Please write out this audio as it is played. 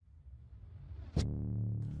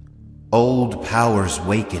Old powers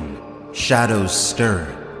waken, shadows stir.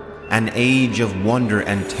 An age of wonder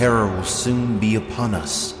and terror will soon be upon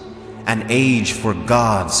us. An age for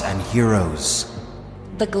gods and heroes.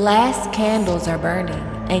 The glass candles are burning,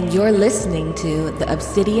 and you're listening to the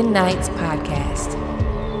Obsidian Nights podcast.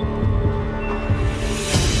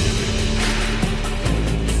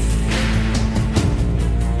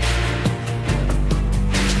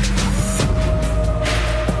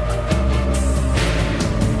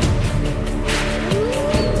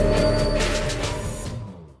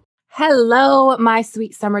 Hello, my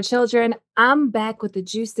sweet summer children. I'm back with the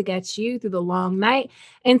juice to get you through the long night.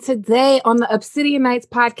 And today on the Obsidian Nights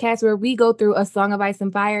podcast, where we go through A Song of Ice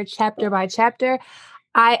and Fire chapter by chapter,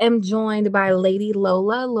 I am joined by Lady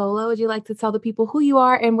Lola. Lola, would you like to tell the people who you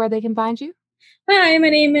are and where they can find you? Hi, my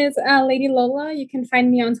name is Lady Lola. You can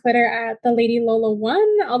find me on Twitter at the Lady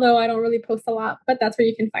Lola1, although I don't really post a lot, but that's where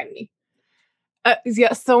you can find me.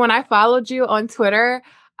 So when I followed you on Twitter,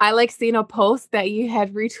 I seen a post that you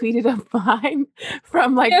had retweeted of mine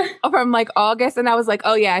from August, and I was like,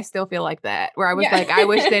 oh yeah, I still feel like that. Where I was like, I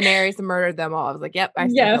wish Daenerys murdered them all. I was like, yep, I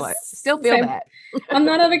still feel same. that. I'm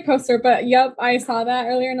not a big poster, but yep, I saw that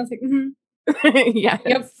earlier, and I was like, yes.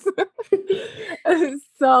 Yep.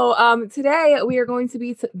 So today we are going to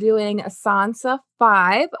be doing Sansa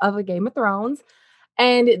 5 of A Game of Thrones.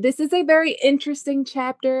 And this is a very interesting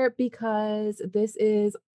chapter because this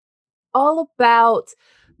is all about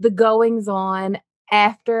the goings on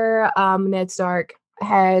after Ned Stark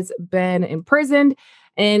has been imprisoned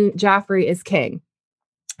and Joffrey is king.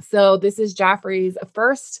 So this is Joffrey's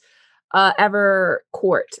first ever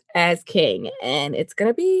court as king, and it's going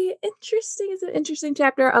to be interesting. It's an interesting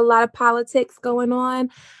chapter, a lot of politics going on,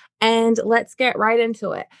 and let's get right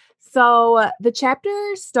into it. So the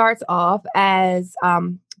chapter starts off as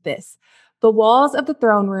this. The walls of the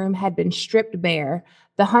throne room had been stripped bare,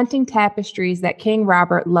 the hunting tapestries that King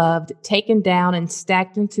Robert loved taken down and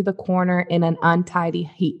stacked into the corner in an untidy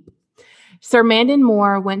heap. Sir Mandon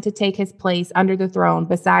Moore went to take his place under the throne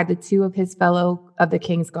beside the two of his fellow of the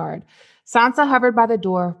King's Guard. Sansa hovered by the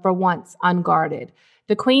door, for once unguarded.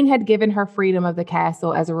 The queen had given her freedom of the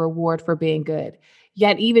castle as a reward for being good.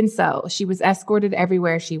 Yet even so, she was escorted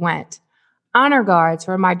everywhere she went. Honor guards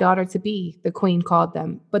for my daughter-to-be, the queen called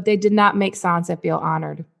them, but they did not make Sansa feel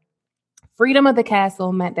honored. Freedom of the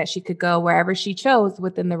castle meant that she could go wherever she chose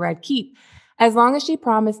within the Red Keep, as long as she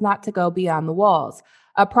promised not to go beyond the walls,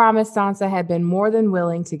 a promise Sansa had been more than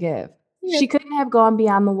willing to give. Yep. She couldn't have gone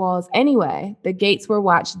beyond the walls anyway. The gates were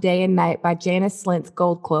watched day and night by Janos Slynt's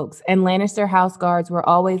gold cloaks, and Lannister house guards were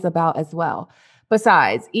always about as well.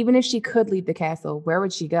 Besides, even if she could leave the castle, where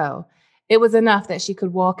would she go? It was enough that she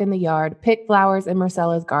could walk in the yard, pick flowers in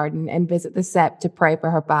Myrcella's garden, and visit the Sept to pray for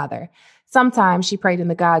her father. Sometimes she prayed in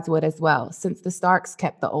the Godswood as well, since the Starks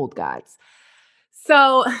kept the old gods.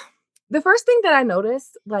 So the first thing that I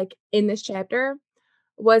noticed, in this chapter,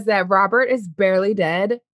 was that Robert is barely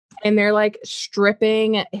dead, and they're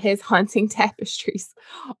stripping his hunting tapestries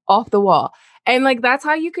off the wall. And that's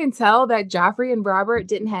how you can tell that Joffrey and Robert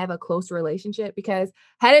didn't have a close relationship, because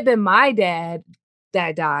had it been my dad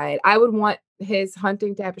that died, I would want his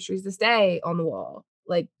hunting tapestries to stay on the wall.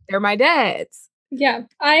 They're my dad's. Yeah,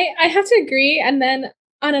 I have to agree. And then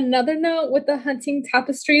on another note with the hunting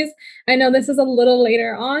tapestries, I know this is a little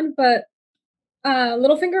later on, but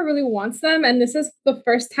Littlefinger really wants them, and this is the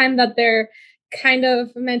first time that they're kind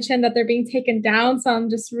of mentioned that they're being taken down. So I'm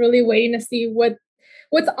just really waiting to see what's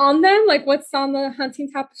on them, what's on the hunting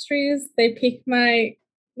tapestries. They pique my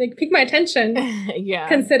attention. Yeah,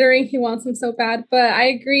 considering he wants them so bad. But I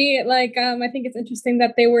agree. I think it's interesting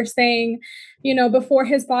that they were saying, before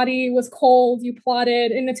his body was cold, you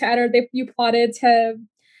plotted you plotted to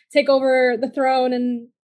take over the throne, and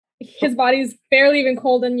his body's barely even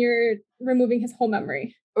cold, and you're removing his whole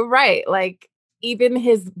memory. Right. Even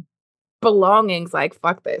his belongings,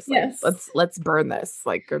 fuck this. Yes. Let's burn this.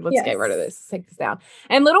 Or let's Yes. get rid of this. Take this down.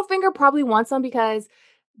 And Littlefinger probably wants them because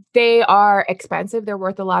they are expensive. They're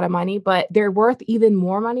worth a lot of money, but they're worth even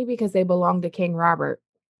more money because they belong to King Robert.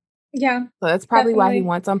 Yeah. So that's probably why he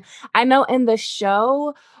wants them. I know in the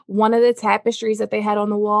show, one of the tapestries that they had on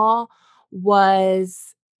the wall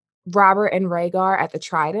was Robert and Rhaegar at the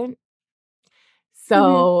Trident.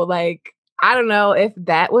 So, I don't know if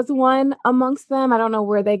that was one amongst them. I don't know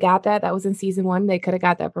where they got that. That was in season 1. They could have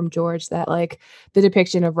got that from George, that the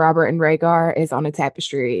depiction of Robert and Rhaegar is on a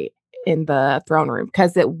tapestry in the throne room,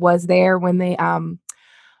 because it was there when they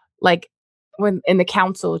when in the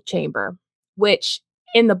council chamber, which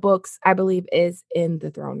in the books I believe is in the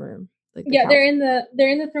throne room. They're in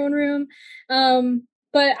the throne room.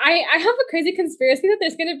 But I have a crazy conspiracy that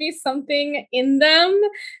there's going to be something in them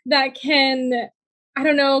that can, I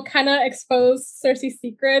don't know, kind of expose Cersei's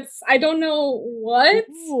secrets. I don't know what,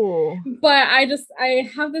 Ooh. but I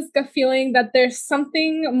have this gut feeling that there's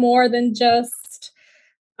something more than just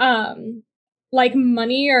like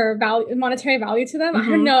money or monetary value to them. I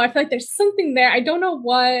don't know. I feel like there's something there. I don't know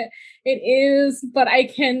what it is, but I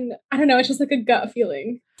don't know. It's just like a gut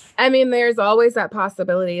feeling. I mean, there's always that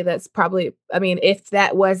possibility that's probably, I mean, if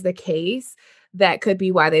that was the case, that could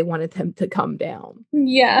be why they wanted them to come down.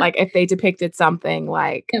 Yeah. Like if they depicted something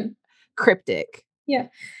like cryptic. Yeah.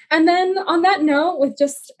 And then on that note, with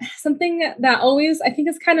just something that always I think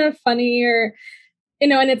is kind of funny, or,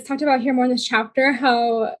 and it's talked about here more in this chapter,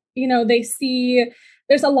 how, they see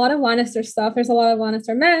there's a lot of Lannister stuff. There's a lot of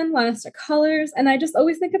Lannister men, Lannister colors. And I just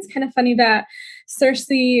always think it's kind of funny that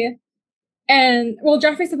Cersei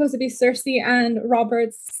Joffrey's supposed to be Cersei and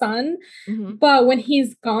Robert's son. But when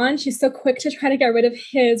he's gone, she's so quick to try to get rid of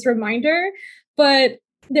his reminder. But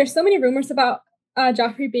there's so many rumors about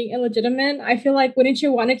Joffrey being illegitimate. I feel like, wouldn't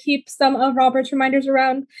you want to keep some of Robert's reminders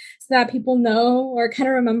around so that people know or kind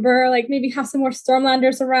of remember, like maybe have some more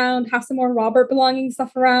Stormlanders around, have some more Robert belonging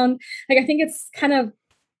stuff around? Like, I think it's kind of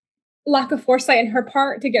lack of foresight in her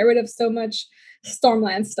part to get rid of so much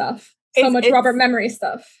Stormland stuff. So much Robert memory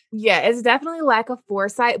stuff. Yeah, it's definitely lack of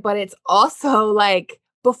foresight, but it's also like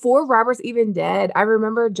before Robert's even dead. I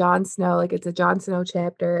remember Jon Snow, like it's a Jon Snow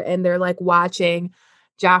chapter, and they're like watching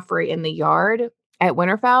Joffrey in the yard at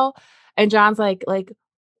Winterfell, and Jon's like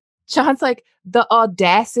the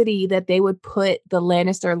audacity that they would put the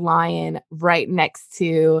Lannister lion right next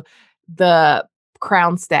to the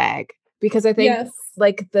crown stag, because I think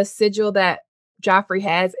like the sigil that Joffrey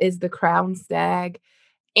has is the crown stag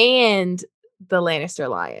and the Lannister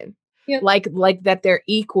lion. Yep. Like that they're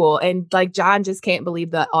equal, and like Jon just can't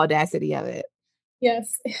believe the audacity of it.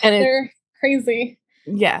 Yes. And they're crazy.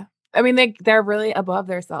 Yeah. I mean, they're really above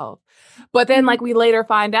themselves. But then like we later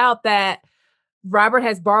find out that Robert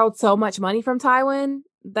has borrowed so much money from Tywin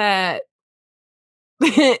that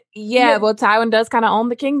well, Tywin does kind of own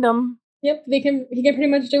the kingdom. Yep, he can pretty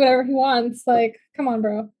much do whatever he wants. Like, come on,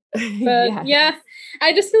 bro. But yeah,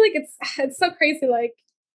 I just feel like it's so crazy. Like,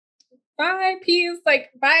 bye, peace,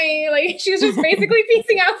 like, bye. Like, she's just basically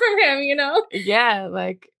piecing out from him, Yeah,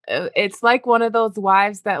 like, it's like one of those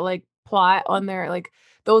wives that, like, plot on their, like,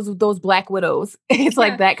 those Black Widows. It's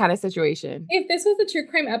like that kind of situation. If this was a true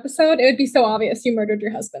crime episode, it would be so obvious you murdered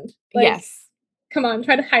your husband. Like, yes. Come on,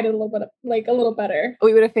 try to hide it a little better.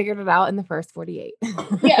 We would have figured it out in the first 48.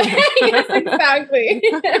 Yes, exactly.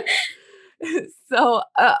 So,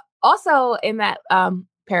 also in that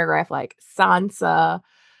paragraph, like, Cersei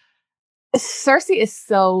is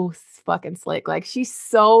so fucking slick. Like, she's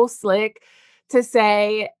so slick to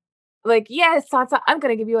say, like, yes, Sansa, I'm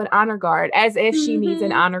going to give you an honor guard, as if she needs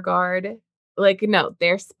an honor guard. Like, no,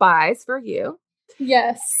 they're spies for you.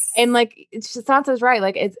 Yes. And, like, Sansa's right.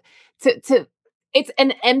 Like, it's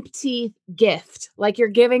an empty gift. Like, you're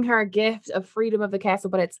giving her a gift of freedom of the castle,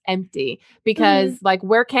 but it's empty because, like,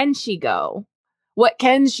 where can she go? What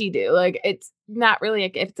can she do? Like, it's not really a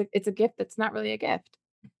gift. It's a gift that's not really a gift.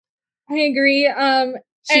 I agree. I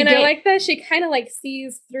like that she kind of like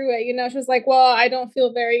sees through it, she's like, well, I don't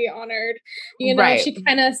feel very honored. Right. She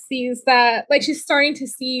kind of sees that, like, she's starting to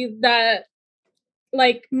see that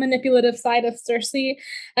like manipulative side of Cersei.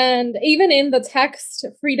 And even in the text,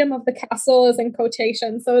 freedom of the castle is in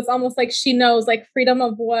quotation. So it's almost like she knows, like, freedom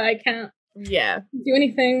of what? I can't do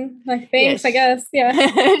anything. Like, thanks, I guess.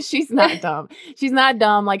 Yeah. She's not dumb. She's not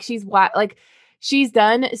dumb. Like, she's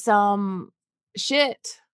done some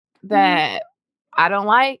shit that I don't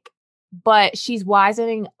like, but she's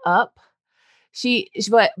wisening up.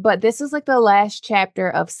 But this is like the last chapter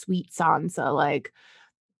of Sweet Sansa. Like,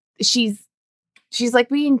 she's like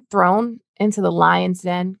being thrown into the lion's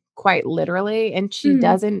den, quite literally, and she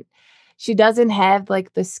doesn't have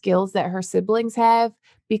like the skills that her siblings have,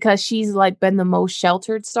 because she's like been the most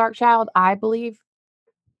sheltered Stark child, I believe.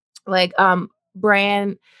 Like,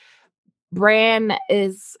 Bran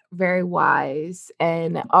is very wise,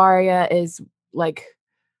 and Arya is like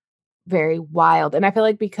very wild. And I feel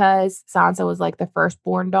like because Sansa was like the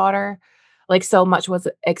firstborn daughter, like so much was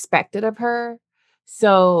expected of her.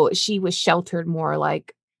 So she was sheltered more.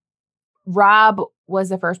 Like, Robb was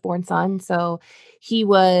the firstborn son, so he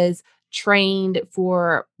was trained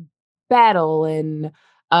for battle and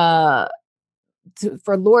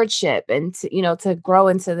for lordship, and to grow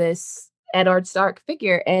into this Eddard Stark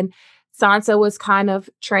figure. And Sansa was kind of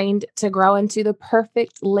trained to grow into the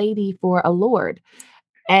perfect lady for a lord.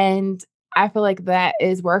 And I feel like that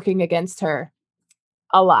is working against her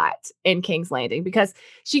a lot in King's Landing because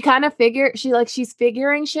she kind of she's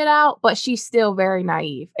figuring shit out, but she's still very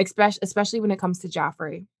naive, especially when it comes to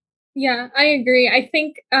Joffrey. Yeah, I agree. I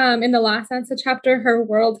think in the last Sansa chapter, her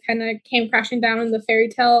world kind of came crashing down and the fairy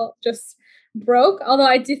tale just broke. Although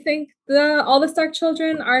I do think all the Stark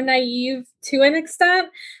children are naive to an extent.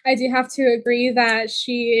 I do have to agree that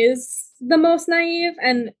she is the most naive,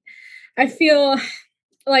 and I feel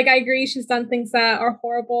like I agree she's done things that are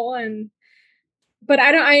horrible, but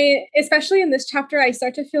I especially in this chapter I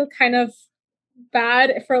start to feel kind of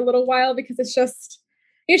bad for a little while because it's just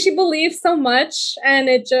she believed so much and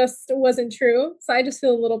it just wasn't true. So I just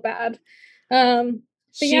feel a little bad. This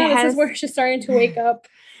is where she's starting to wake up.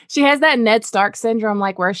 She has that Ned Stark syndrome,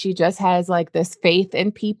 like where she just has like this faith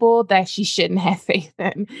in people that she shouldn't have faith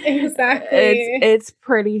in. Exactly. It's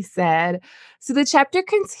pretty sad. So the chapter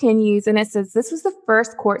continues and it says, this was the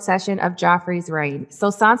first court session of Joffrey's reign. So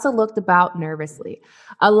Sansa looked about nervously.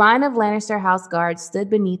 A line of Lannister house guards stood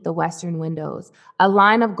beneath the western windows, a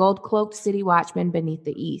line of gold-cloaked city watchmen beneath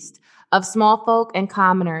the east. Of small folk and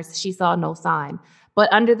commoners, she saw no sign.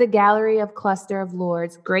 But under the gallery of cluster of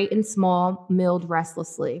lords, great and small, milled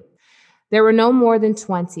restlessly. There were no more than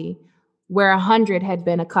 20, where 100 had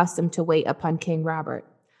been accustomed to wait upon King Robert.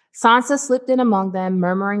 Sansa slipped in among them,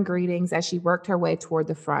 murmuring greetings as she worked her way toward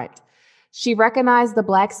the front. She recognized the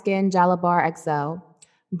black-skinned Jalabar Exel,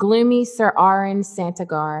 gloomy Sir Arryn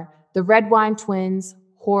Santagar, the Redwine twins,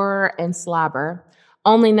 Horror and Slobber.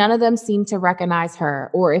 Only none of them seemed to recognize her,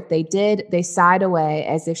 or if they did, they sighed away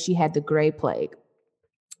as if she had the gray plague.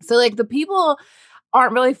 So, like, the people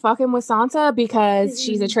aren't really fucking with Sansa because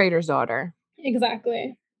she's a traitor's daughter.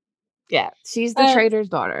 Exactly. Yeah, she's the traitor's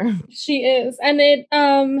daughter. She is. And it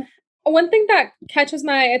one thing that catches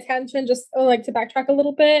my attention, just like to backtrack a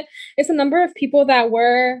little bit, is the number of people that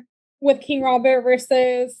were with King Robert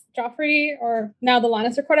versus Joffrey, or now the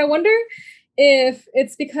Lannister court. I wonder if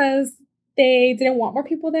it's because they didn't want more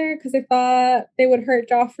people there because they thought they would hurt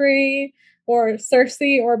Joffrey or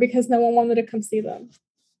Cersei, or because no one wanted to come see them.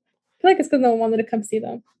 I feel like it's because no one wanted to come see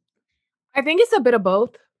them. I think it's a bit of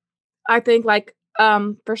both. I think, like,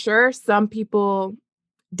 for sure, some people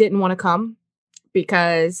didn't want to come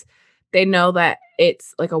because they know that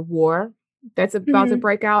it's like a war that's about to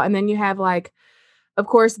break out. And then you have, like, of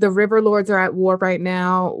course, the River Lords are at war right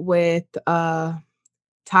now with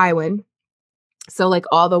Tywin. So, like,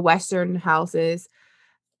 all the Western houses.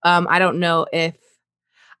 I don't know if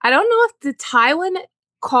the Tywin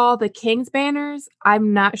call the King's Banners.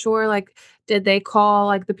 I'm not sure. Like, did they call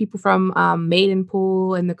like the people from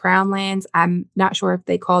Maidenpool and the Crown Lands? I'm not sure if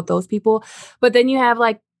they called those people. But then you have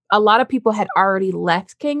like a lot of people had already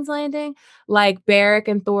left King's Landing. Like Beric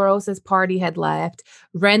and Thoros' party had left.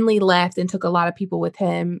 Renly left and took a lot of people with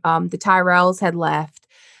him. The Tyrells had left.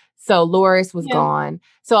 So Loras was gone.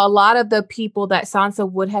 So a lot of the people that Sansa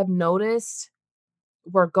would have noticed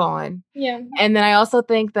were gone. Yeah. And then I also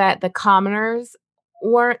think that the commoners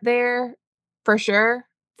weren't there for sure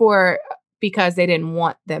because they didn't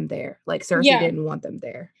want them there. Like Cersei didn't want them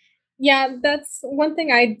there. Yeah, that's one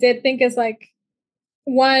thing I did think is like,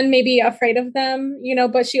 one, maybe afraid of them, you know,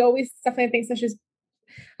 but she always definitely thinks that she's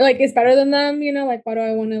like is better than them, you know, like why do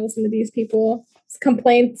I want to listen to these people's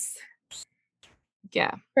complaints?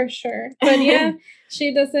 Yeah. For sure. But yeah,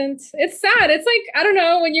 she doesn't. It's sad. It's like, I don't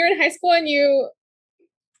know, when you're in high school and you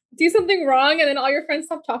do something wrong and then all your friends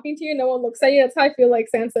stop talking to you, no one looks at you. That's how I feel like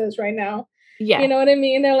Sansa is right now. Yeah. You know what I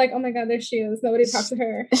mean? They're like, oh my God, there she is. Nobody talks to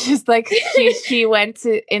her. It's just like she went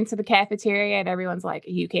into the cafeteria and everyone's like,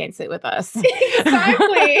 you can't sit with us.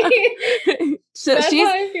 Exactly. So that's how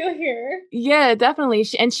I feel here. Yeah, definitely.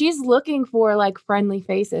 And she's looking for like friendly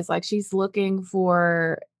faces. Like she's looking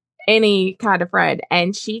for any kind of friend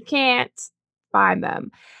and she can't find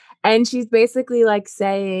them. And she's basically like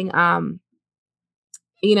saying,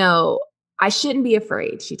 you know, I shouldn't be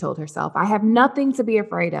afraid, she told herself. I have nothing to be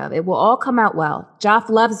afraid of. It will all come out well. Joff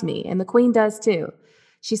loves me, and the queen does too.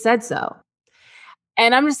 She said so.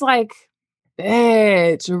 And I'm just like,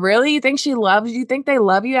 bitch, really? You think she loves you? You think they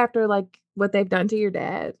love you after like what they've done to your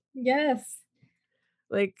dad? Yes.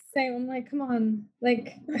 Like, same. I'm like, come on.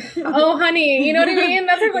 Like, oh, honey, you know what I mean?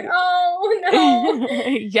 That's like, oh, no.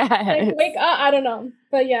 Yes. Like, wake up. I don't know.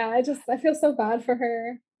 But yeah, I feel so bad for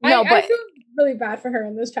her. No, I feel really bad for her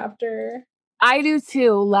in this chapter. I do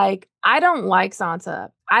too. Like, I don't like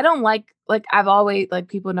Sansa. I don't like I've always, like,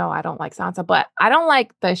 people know I don't like Sansa, but I don't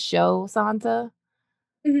like the show Sansa.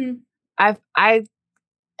 Mm-hmm. I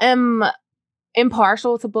am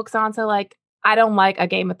impartial to book Sansa. Like, I don't like a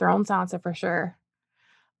Game of Thrones Sansa for sure.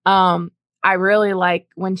 I really like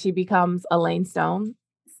when she becomes Elaine Stone.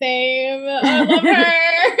 Same. I love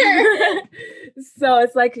her. So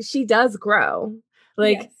it's like she does grow.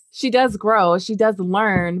 Like Yes. she does grow, she does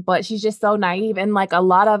learn, but she's just so naive. And like a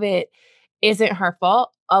lot of it isn't her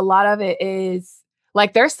fault. A lot of it is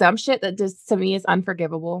like there's some shit that just to me is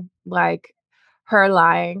unforgivable. Like her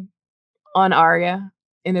lying on Arya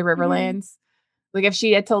in the Mhm. Riverlands. Like if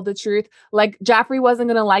she had told the truth, like Joffrey wasn't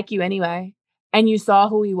gonna like you anyway. And you saw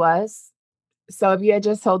who he was. So if you had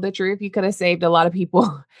just told the truth, you could have saved a lot of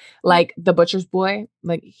people. Like the butcher's boy.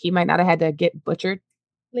 Like he might not have had to get butchered.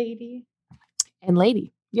 Lady. And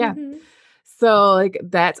lady. Yeah. Mhm. So like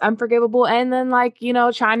that's unforgivable. And then like,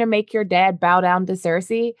 trying to make your dad bow down to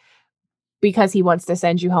Cersei because he wants to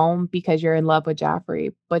send you home because you're in love with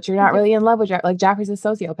Joffrey, but you're not Yeah. really in love with Joffrey. Like Joffrey's a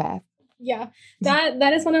sociopath. Yeah.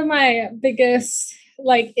 That is one of my biggest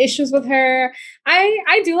like issues with her.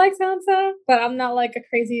 I do like Sansa, but I'm not like a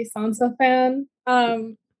crazy Sansa fan.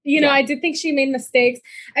 Yeah. I did think she made mistakes.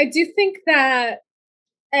 I do think that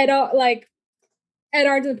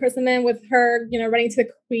Eddard's imprisonment with her, running to the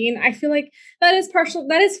queen. I feel like that is partial.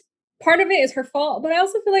 That is part of it is her fault, but I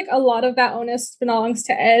also feel like a lot of that onus belongs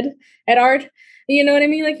to Eddard. You know what I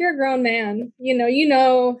mean? Like you're a grown man.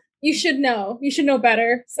 You should know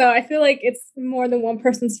better. So I feel like it's more than one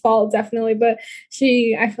person's fault, definitely. But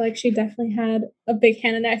I feel like she definitely had a big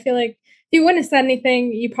hand in it. I feel like if you wouldn't have said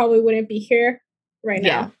anything, you probably wouldn't be here right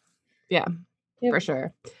now. Yeah, Yep. for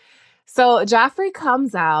sure. So Joffrey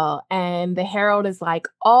comes out and the herald is like,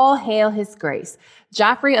 all hail his grace.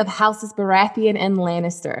 Joffrey of houses Baratheon and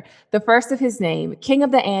Lannister, the first of his name, king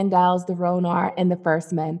of the Andals, the Rhoynar, and the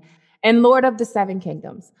First Men, and lord of the Seven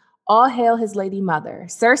Kingdoms. All hail his lady mother,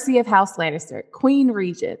 Cersei of House Lannister, queen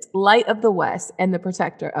regent, light of the West, and the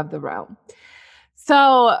protector of the realm.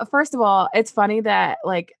 So first of all, it's funny that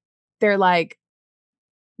like they're like,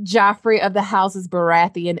 Joffrey of the houses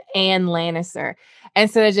Baratheon and Lannister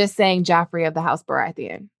instead of just saying Joffrey of the house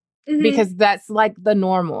Baratheon. Mhm. Because that's like the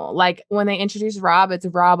normal. Like when they introduce Robb, it's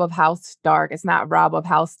Robb of House Stark. It's not Robb of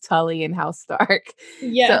House Tully and House Stark.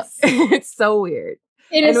 Yes. So it's so weird.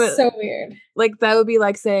 It And is so weird. like that would be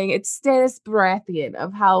like saying it's Stannis Baratheon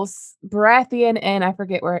of House Baratheon, and I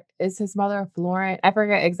forget where is his mother Florent. I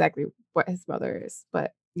forget exactly what his mother is,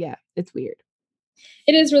 but yeah, it's weird.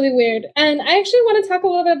 It is really weird. And I actually want to talk a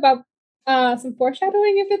little bit about some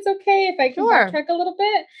foreshadowing, if it's okay, if I can Sure. backtrack a little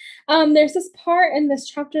bit. There's this part in this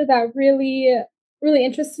chapter that really, really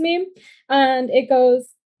interests me. And it goes,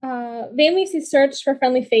 vainly she searched for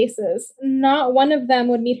friendly faces. Not one of them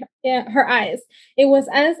would meet her eyes. It was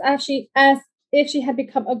as if she had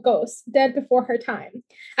become a ghost, dead before her time.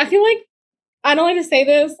 I feel like, I don't like to say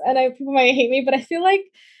this, and people might hate me, but I feel like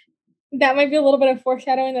that might be a little bit of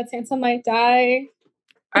foreshadowing that Sansa might die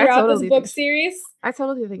throughout this book series. I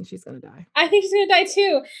totally think she's gonna die. I think she's gonna die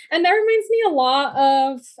too. And that reminds me a lot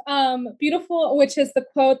of Beautiful, which is the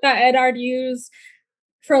quote that Eddard used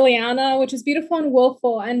for Lyanna, which is beautiful and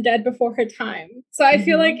willful and dead before her time. So I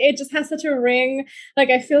feel like it just has such a ring. Like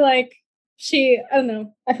I feel like I don't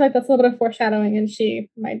know. I feel like that's a little bit of foreshadowing and she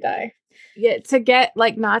might die. Yeah, to get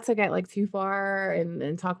like not to get like too far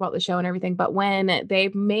and talk about the show and everything, but when they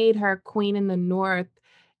made her queen in the north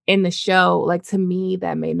in the show, like to me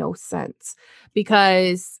that made no sense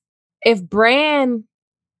because if Bran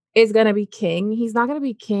is gonna be king, he's not gonna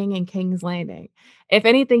be king in King's Landing. If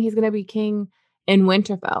anything, he's gonna be king in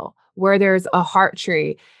Winterfell, where there's a heart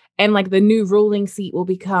tree, and like the new ruling seat will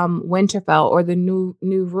become Winterfell, or the new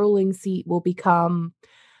ruling seat will become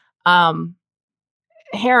um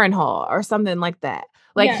Harrenhal or something like that.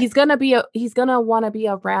 Like Yes. he's gonna want to be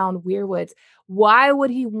around Weirwoods. Why would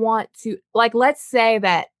he want to like let's say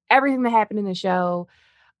that everything that happened in the show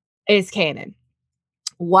is canon.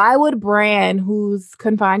 Why would Bran, who's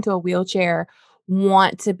confined to a wheelchair,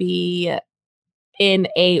 want to be in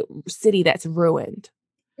a city that's ruined?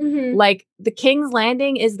 Mhm. Like the King's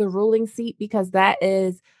Landing is the ruling seat because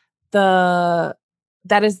the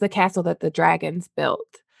castle that the dragons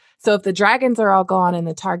built. So if the dragons are all gone and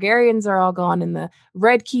the Targaryens are all gone and the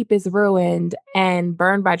Red Keep is ruined and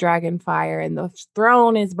burned by dragon fire and the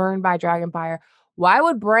throne is burned by dragon fire, why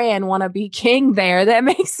would Bran want to be king there? That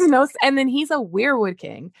makes no sense. And then he's a Weirwood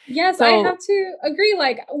king. Yes, So, I have to agree.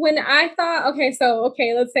 Like when I thought, let's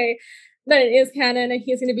say that it is canon and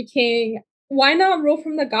he's gonna be king. Why not rule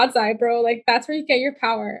from the God's Eye, bro? Like that's where you get your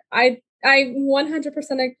power. I 100%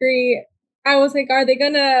 agree. I was like, are they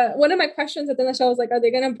gonna? One of my questions at the end of the show was like, are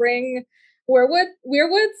they gonna bring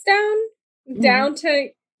Weirwoods down to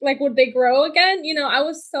like, would they grow again? I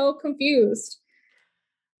was so confused.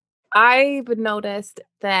 I've noticed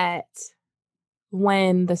that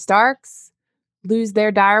when the Starks lose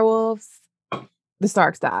their direwolves, the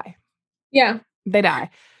Starks die. Yeah, They die.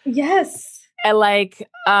 yes. And like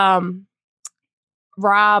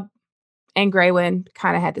Robb and Grey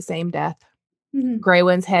kind of had the same death. Grey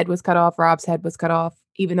head was cut off, Robb's head was cut off,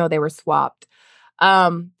 even though they were swapped.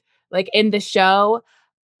 Like in the show,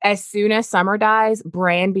 as soon as Summer dies,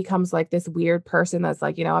 Bran becomes like this weird person that's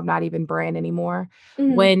like, I'm not even Bran anymore.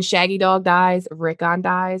 When Shaggy Dog dies, Rickon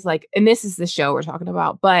dies. Like, and this is the show we're talking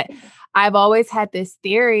about. But I've always had this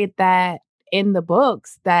theory that in the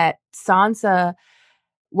books that Sansa,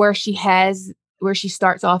 where she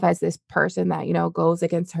starts off as this person that, goes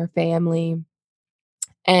against her family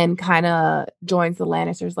and kind of joins the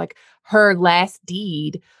Lannisters, like her last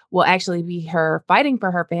deed will actually be her fighting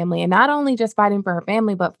for her family. And not only just fighting for her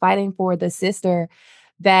family, but fighting for the sister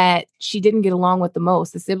that she didn't get along with the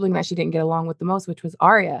most, the sibling that she didn't get along with the most, which was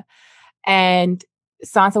Arya. And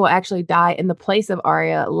Sansa will actually die in the place of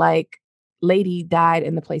Arya, like Lady died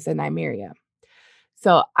in the place of Nymeria.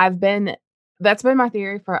 So that's been my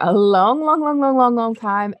theory for a long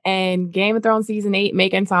time. And Game of Thrones season 8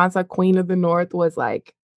 making Sansa Queen of the North was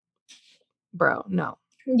like, bro, no.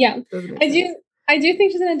 Yeah, I do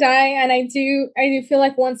think she's gonna die, and I do feel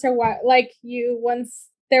like once their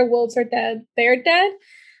wolves are dead, they're dead.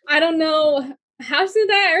 I don't know how she's gonna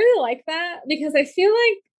die. I really like that because I feel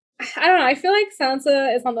like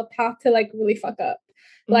Sansa is on the path to like really fuck up,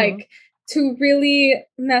 like to really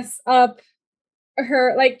mess up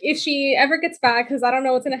her, like if she ever gets back, because I don't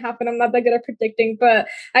know what's gonna happen. I'm not that good at predicting, but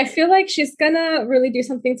I feel like she's gonna really do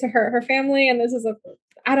something to hurt her family, and this is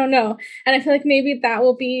I don't know. And I feel like maybe that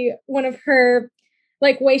will be one of her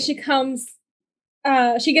like ways she gets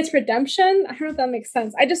redemption. I don't know if that makes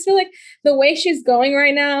sense. I just feel like the way she's going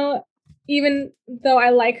right now, even though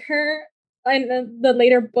I like her in the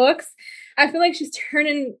later books, I feel like she's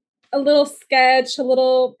turning a little sketch, I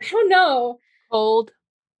don't know. Cold,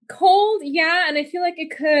 yeah, and I feel like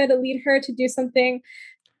it could lead her to do something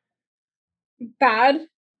bad,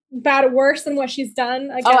 worse than what she's done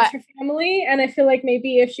against her family. And I feel like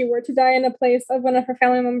maybe if she were to die in the place of one of her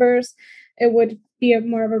family members, it would be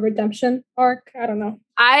more of a redemption arc. I don't know.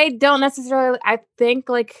 I don't necessarily. I think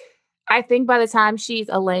by the time she's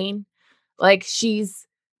Elaine, like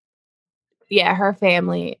her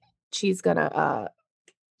family, she's gonna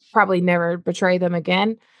probably never betray them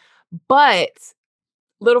again. But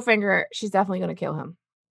Littlefinger, she's definitely going to kill him.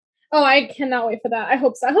 Oh, I cannot wait for that. I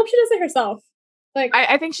hope so. I hope she does it herself. Like,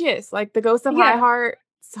 I think she is. Like the Ghost of High Heart's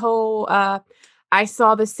whole, I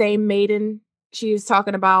saw the same maiden. She was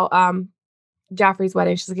talking about Joffrey's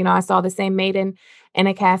wedding. She's like, I saw the same maiden in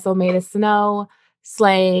a castle made of snow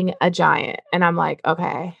slaying a giant. And I'm like,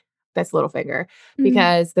 okay, that's Littlefinger.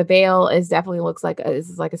 Because the Vale looks like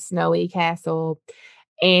a snowy castle.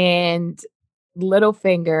 And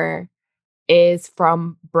Littlefinger is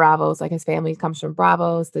from Braavos, like his family comes from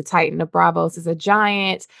Braavos. The Titan of Braavos is a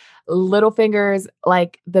giant. Littlefinger's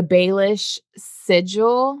like the Baelish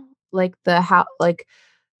sigil, like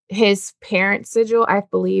his parent sigil, I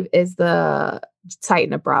believe, is the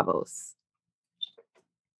Titan of Braavos.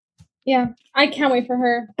 Yeah, I can't wait for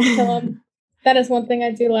her to kill him. That is one thing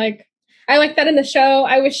I do like. I like that in the show.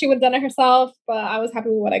 I wish she would have done it herself, but I was happy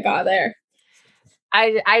with what I got there.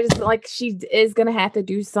 I just like she is gonna have to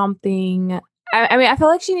do something. I mean, I feel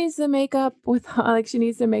like she needs to make up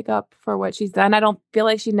for what she's done. I don't feel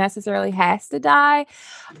like she necessarily has to die.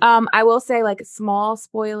 I will say, like, small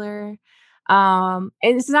spoiler. And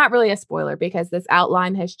it's not really a spoiler because this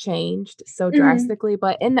outline has changed so drastically.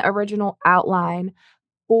 But in the original outline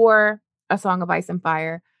for A Song of Ice and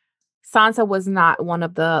Fire, Sansa was not one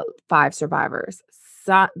of the 5 survivors.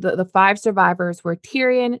 The 5 survivors were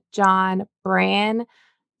Tyrion, Jon, Bran,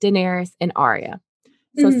 Daenerys, and Arya.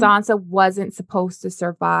 So Sansa wasn't supposed to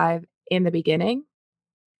survive in the beginning.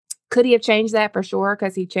 Could he have changed that? For sure,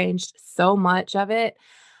 because he changed so much of it.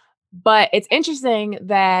 But it's interesting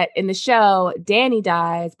that in the show, Dany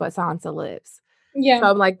dies, but Sansa lives. Yeah. So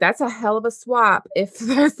I'm like, that's a hell of a swap if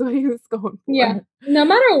that's what he was going for. Yeah. No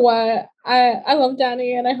matter what, I love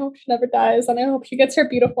Dany, and I hope she never dies, and I hope she gets her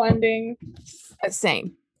beautiful ending.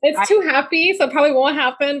 Same. It's too happy, so it probably won't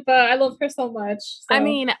happen, but I love her so much. So. I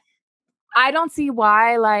mean, I don't see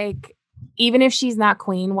why, like, even if she's not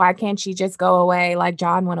queen, why can't she just go away like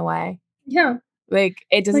Jon went away? Yeah. Like,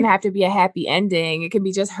 it doesn't have to be a happy ending. It can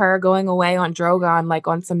be just her going away on Drogon, like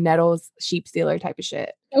on some Nettles sheep stealer type of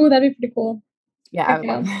shit. Oh, that'd be pretty cool. Yeah, I would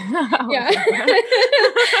love that. Yeah.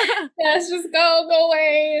 Yes, just go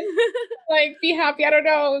away. Like, be happy. I don't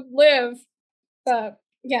know, live. But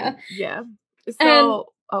yeah. Yeah.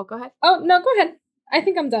 So, go ahead. Oh, no, go ahead. I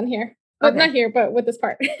think I'm done here. But not here, but with this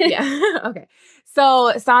part. Yeah. Okay.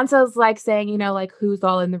 So Sansa's like saying, like who's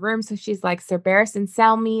all in the room. So she's like, Sir Barristan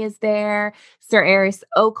Selmy is there. Sir Aerys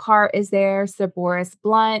Oakhart is there. Sir Boris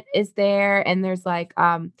Blunt is there. And there's like,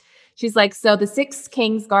 she's like, so the 6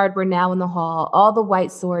 Kingsguard were now in the hall. All the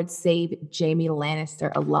white swords save Jaime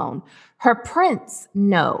Lannister alone. Her prince,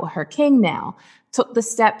 no, her king now, took the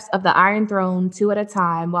steps of the Iron Throne 2 at a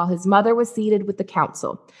time while his mother was seated with the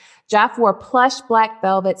council. Joff wore plush black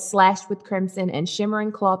velvet slashed with crimson and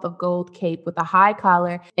shimmering cloth of gold cape with a high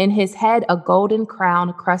collar, in his head a golden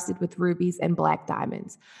crown crusted with rubies and black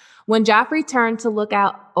diamonds. When Joffrey turned to look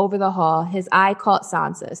out over the hall, his eye caught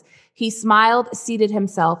Sansa's. He smiled, seated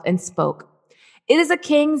himself, and spoke. It is a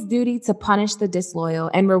king's duty to punish the disloyal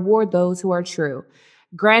and reward those who are true.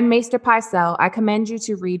 Grand Maester Pycelle, I command you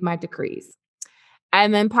to read my decrees.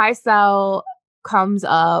 And then Pycelle comes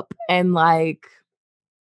up and like,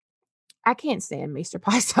 I can't stand Maester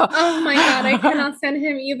Pycelle. Oh my god, I cannot stand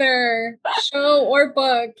him either. Show or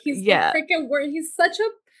book. He's Yeah. freaking word. He's such a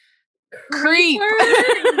Creep.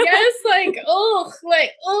 Yes,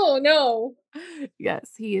 oh no.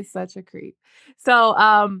 Yes, he is such a creep. So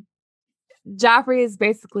Joffrey is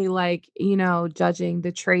basically like, judging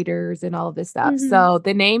the traitors and all of this stuff. Mhm. So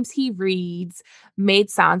the names he reads made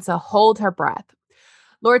Sansa hold her breath.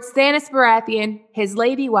 Lord Stannis Baratheon, his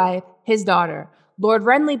lady wife, his daughter. Lord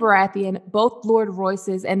Renly Baratheon, both Lord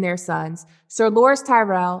Royces and their sons. Sir Loras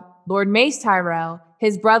Tyrell, Lord Mace Tyrell,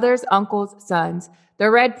 his brothers, uncles, sons. The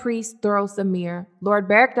Red Priest, Thoros Amir, Lord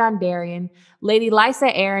Beric Dondarrion, Lady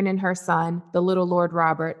Lysa Arryn and her son, the little Lord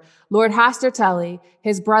Robert, Lord Hoster Tully,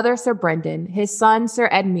 his brother Sir Brendan, his son Sir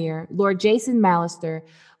Edmure, Lord Jason Mallister,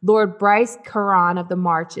 Lord Bryce Caron of the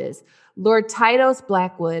Marches, Lord Tytos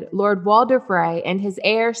Blackwood, Lord Walder Frey, and his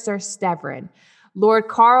heir Sir Stevrin, Lord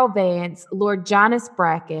Carl Vance, Lord Jonas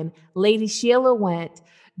Bracken, Lady Sheila Went,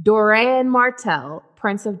 Doran Martell,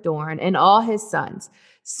 Prince of Dorne, and all his sons.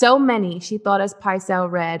 So many, she thought as Pycelle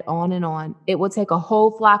read on and on. It would take a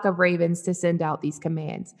whole flock of ravens to send out these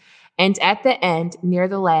commands. And at the end, near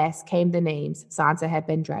the last, came the names Sansa had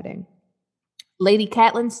been dreading. Lady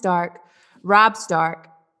Catelyn Stark, Robb Stark,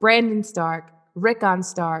 Brandon Stark, Rickon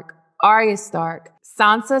Stark, Arya Stark.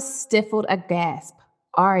 Sansa stifled a gasp.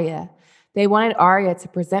 Arya. They wanted Arya to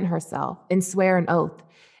present herself and swear an oath.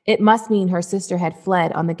 It must mean her sister had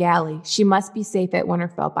fled on the galley. She must be safe at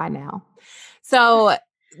Winterfell by now. So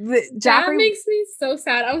that makes me so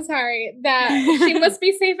sad. I'm sorry that she must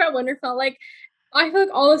be safe at Winterfell. Like, I feel like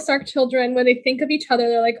all the Stark children, when they think of each other,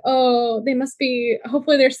 they're like, oh, they must be,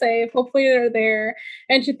 hopefully they're safe. Hopefully they're there.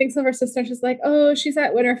 And she thinks of her sister. And she's like, oh, she's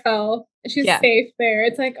at Winterfell. She's safe there.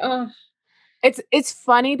 It's like, oh. It's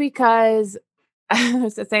funny because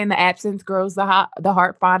it's saying the absence grows the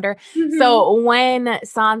heart fonder. Mm-hmm. So when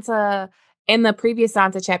Sansa, in the previous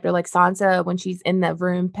Sansa chapter, like Sansa, when she's in the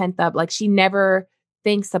room pent up, like she never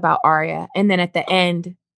thinks about Arya. And then at the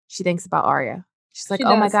end, she thinks about Arya. She's like,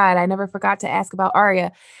 oh my God, I never forgot to ask about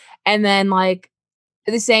Arya. And then like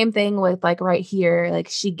the same thing with like right here, like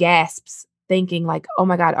she gasps thinking like, oh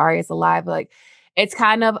my God, Arya's alive. Like it's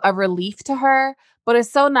kind of a relief to her, but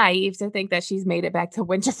it's so naive to think that she's made it back to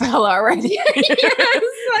Winterfell already. Yes,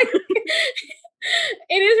 like,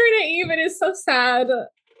 it is really naive. It is so sad.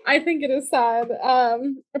 I think it is sad.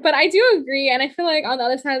 But I do agree. And I feel like on the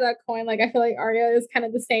other side of that coin, like I feel like Arya is kind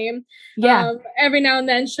of the same. Yeah. Every now and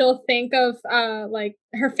then she'll think of like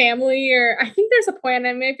her family, or I think there's a point,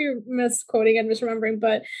 I may be misquoting and misremembering,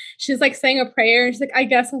 but she's like saying a prayer and she's like, I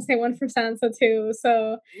guess I'll say one for Sansa too.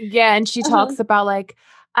 So yeah, and she talks about like,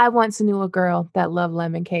 I once knew a girl that loved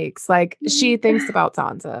lemon cakes. Like she thinks about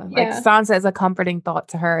Sansa. Like Sansa is a comforting thought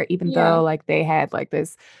to her, even though like they had like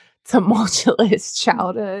this tumultuous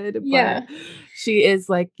childhood. But she is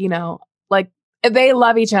like, like they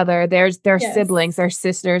love each other. They're siblings, they're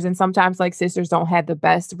sisters, and sometimes like sisters don't have the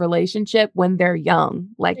best relationship when they're young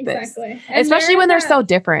like this. Especially when they're so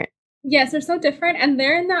different. Yes, they're so different, and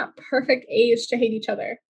they're in that perfect age to hate each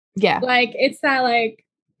other. Yeah. Like it's that like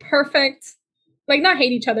perfect, like not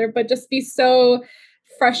hate each other, but just be so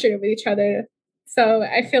frustrated with each other. So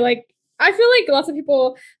I feel like lots of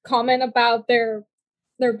people comment about their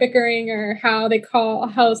bickering or how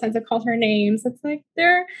Sansa calls her names. It's like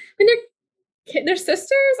they're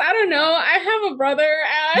sisters. I don't know. I have a brother,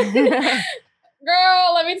 and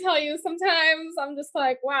girl, let me tell you, sometimes I'm just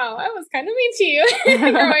like, wow, I was kind of mean to you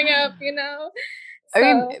growing up, So.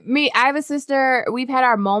 I mean, I have a sister. We've had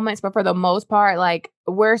our moments, but for the most part, like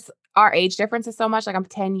our age difference is so much. Like I'm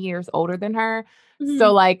 10 years older than her,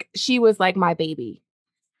 so like she was like my baby.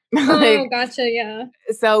 Oh, gotcha. Yeah.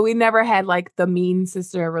 So we never had like the mean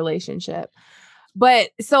sister relationship. But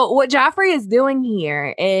so what Joffrey is doing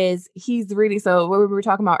here is he's reading. So what we were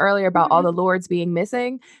talking about earlier about all the lords being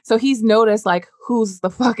missing. So he's noticed like who's the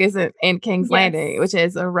fuck isn't in King's Landing, which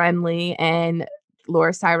is Renly and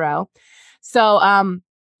Loras Tyrell. So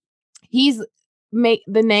he's make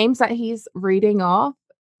the names that he's reading off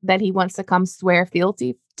that he wants to come swear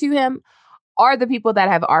fealty to him are the people that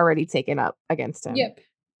have already taken up against him. Yep.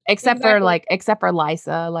 Except for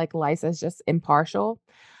Lysa. Like Lysa's just impartial.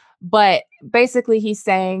 But basically he's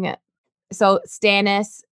saying, so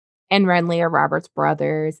Stannis and Renly are Robert's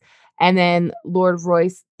brothers. And then Lord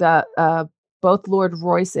Royce, both Lord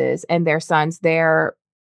Royces and their sons, they're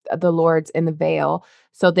the lords in the Vale.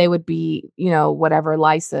 So they would be, whatever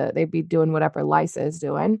Lysa, they'd be doing whatever Lysa is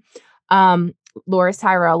doing. Loras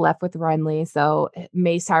Tyrell left with Renly. So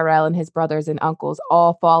Mace Tyrell and his brothers and uncles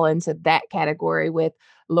all fall into that category with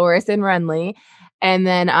Loras and Renly. And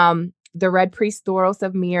then the Red Priest Thoros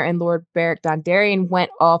of Myr and Lord Beric Dondarrion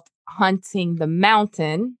went off hunting the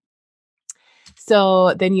mountain.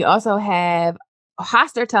 So then you also have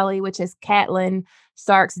Hoster Tully, which is Catelyn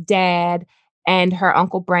Stark's dad, and her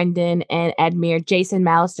uncle Brendan and Edmure. Jason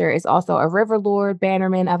Mallister is also a River Lord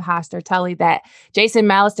Bannerman of Hoster Tully. That Jason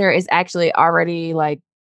Mallister is actually already like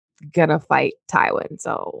gonna fight Tywin.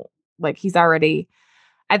 So like he's already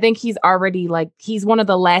like he's one of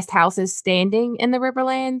the last houses standing in the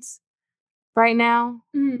Riverlands right now.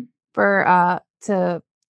 For I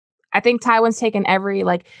think Tywin's taken every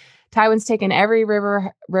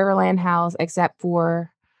Riverland house except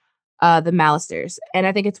for the Mallisters, and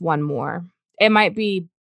I think it's one more. It might be.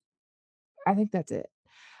 I think that's it.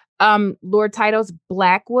 Lord Tytos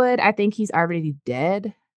Blackwood. I think he's already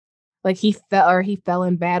dead. Like he fell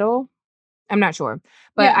in battle. I'm not sure,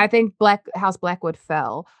 but I think House Blackwood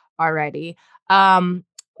fell already.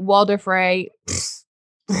 Walder Frey.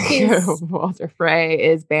 Walder Frey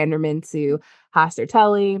is Bannerman to Hoster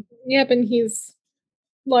Tully. Yep, and he's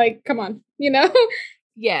like, come on,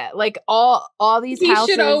 Yeah, like all these houses.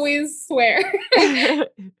 He should always swear.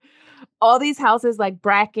 All these houses like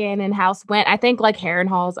Bracken and House Went. I think like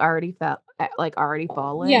Harrenhal's already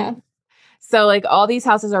fallen. Yeah. So like all these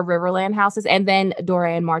houses are Riverland houses, and then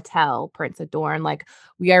Doran Martell, Prince of Dorne. Like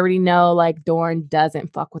we already know, like Dorne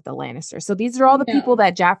doesn't fuck with the Lannisters. So these are all the people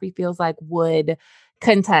that Joffrey feels like would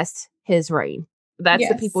contest his reign. That's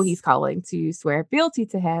the people he's calling to swear fealty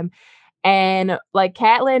to him. And like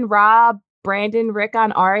Catelyn, Robb, Brandon,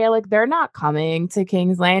 Rickon, Arya, like they're not coming to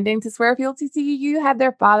King's Landing to swear fealty to you. You have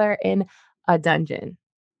their father in a dungeon.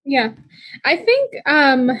 Yeah. I think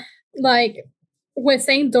like with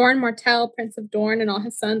saying Doran Martell, Prince of Dorne, and all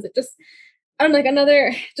his sons, it just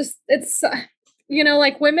it's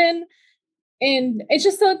like women, and it's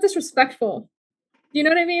just so disrespectful. You know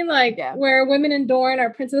what I mean? Like where women in Dorne are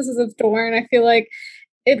princesses of Dorne, I feel like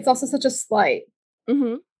it's also such a slight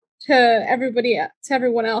to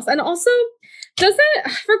everyone else. And also,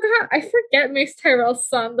 I forget Mace Tyrell's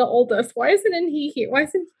son, the oldest. Why isn't he here? Why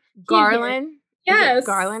isn't Garland? Yes,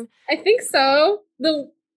 Garland. I think so.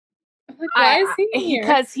 Why is he here?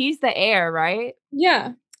 Because he's the heir, right?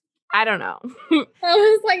 Yeah. I don't know. I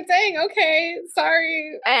was like, dang, okay,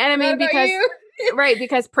 sorry. And I mean,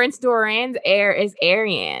 because Prince Doran's heir is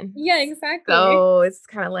Aerion. Yeah, exactly. So it's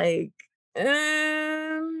kind of like,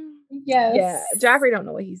 yes. Yeah, Joffrey don't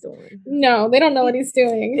know what he's doing. No, they don't know what he's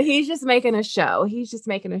doing. He's just making a show.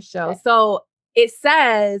 So it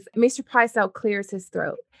says, Mr. Pycelle clears his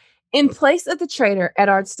throat. In place of the traitor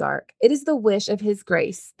Eddard Stark, it is the wish of his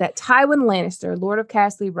grace that Tywin Lannister, Lord of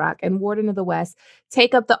Castle Rock and Warden of the West,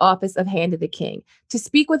 take up the office of Hand of the King, to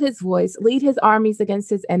speak with his voice, lead his armies against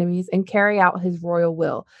his enemies, and carry out his royal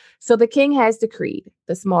will. So the king has decreed.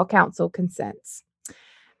 The small council consents.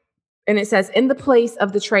 And it says, in the place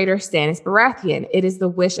of the traitor Stannis Baratheon, it is the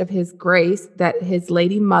wish of his grace that his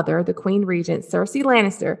lady mother, the Queen Regent, Cersei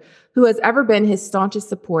Lannister, who has ever been his staunchest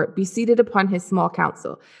support, be seated upon his small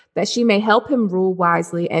council, that she may help him rule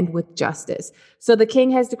wisely and with justice. So the king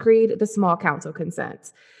has decreed, the small council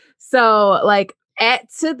consents. So like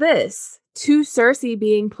to Cersei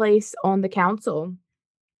being placed on the council,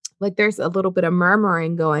 like there's a little bit of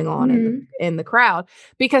murmuring going on in the crowd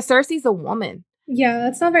because Cersei's a woman. Yeah,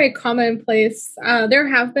 that's not very commonplace. There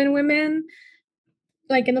have been women,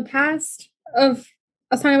 like in the past, of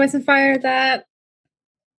A Song of Ice and Fire that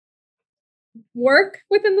work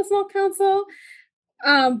within the small council,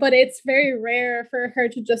 but it's very rare for her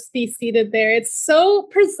to just be seated there. It's so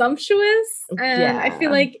presumptuous, and I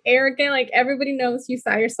feel like arrogant. Like everybody knows you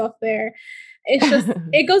sat yourself there. It's just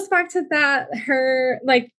it goes back to that her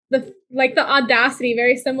the audacity,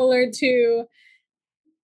 very similar to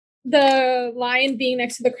the lion being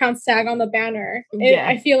next to the crown stag on the banner.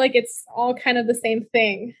 I feel like it's all kind of the same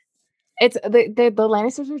thing. It's the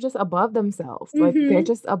Lannisters are just above themselves. Like they're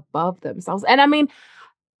just above themselves. And I mean,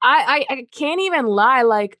 I can't even lie.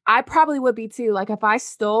 Like I probably would be too. Like if I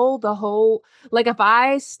stole the whole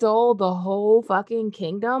fucking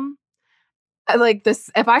kingdom, like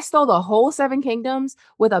this, if I stole the whole 7 kingdoms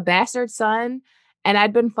with a bastard son, and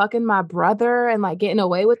I'd been fucking my brother and like getting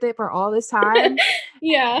away with it for all this time,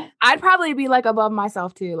 yeah, I'd probably be like above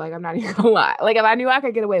myself too. Like I'm not even gonna lie. Like if I knew I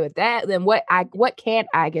could get away with that, then what can't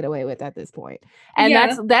I get away with at this point?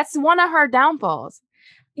 And that's one of her downfalls.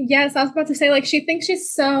 Yes, I was about to say, like, she thinks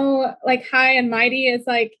she's so like high and mighty. It's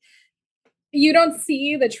like you don't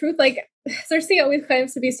see the truth. Like Cersei always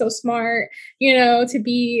claims to be so smart, you know, to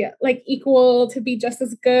be like equal, to be just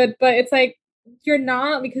as good, but it's like you're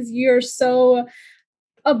not, because you're so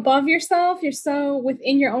above yourself, you're so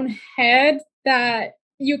within your own head that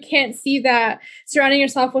you can't see that surrounding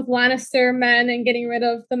yourself with Lannister men and getting rid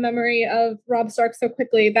of the memory of Robb Stark so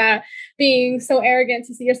quickly, that being so arrogant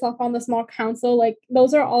to see yourself on the small council, like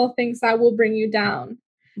those are all things that will bring you down.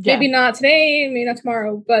 Yeah. Maybe not today, maybe not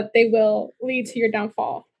tomorrow, but they will lead to your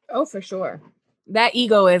downfall. Oh, for sure. That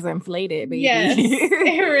ego is inflated, baby. Yes,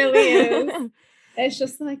 it really is. It's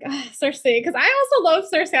just like Cersei, because I also love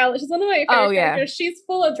Cersei. She's one of my favorite characters. She's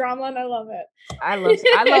full of drama, and I love it. I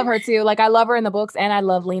love her too. Like I love her in the books, and I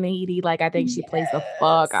love Lena Headey. Like I think she plays the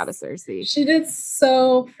fuck out of Cersei. She did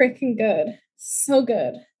so freaking good, so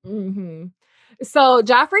good. Mm-hmm. So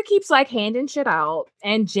Joffrey keeps like handing shit out,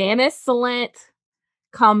 and Janos Slynt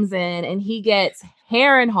comes in, and he gets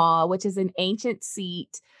Harrenhal, which is an ancient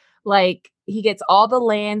seat. Like he gets all the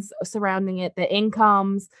lands surrounding it, the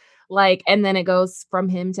incomes. Like, and then it goes from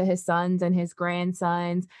him to his sons and his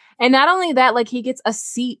grandsons. And not only that, like he gets a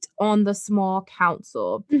seat on the small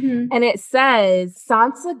council. Mm-hmm. And it says,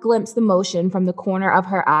 Sansa glimpsed emotion from the corner of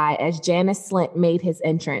her eye as Janos Slynt made his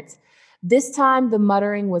entrance. This time the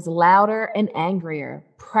muttering was louder and angrier.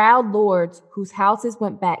 Proud lords whose houses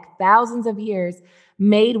went back thousands of years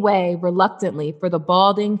made way reluctantly for the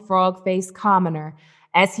balding, frog-faced commoner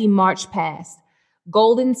as he marched past.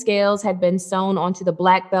 Golden scales had been sewn onto the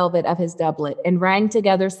black velvet of his doublet and rang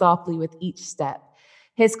together softly with each step.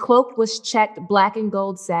 His cloak was checked black and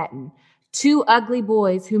gold satin. 2 ugly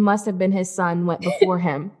boys who must have been his son went before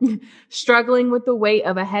him, struggling with the weight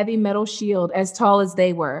of a heavy metal shield as tall as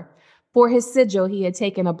they were. For his sigil, he had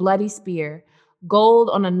taken a bloody spear,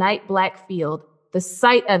 gold on a night black field. The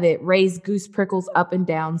sight of it raised goose prickles up and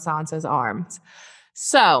down Sansa's arms.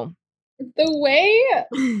 So, the way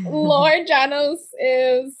Lord Janos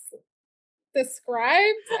is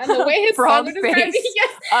described and the way his son is described,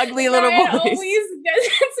 ugly little boys, always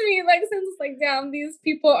gets me. Like, since it's like, damn, these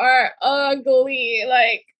people are ugly.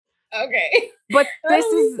 Like, okay, but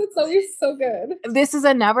it's always so good. This is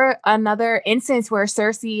another instance where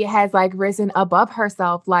Cersei has like risen above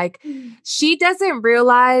herself. Like, she doesn't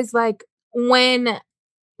realize like when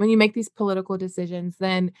you make these political decisions,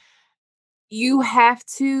 then you have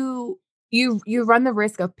to. You run the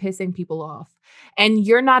risk of pissing people off, and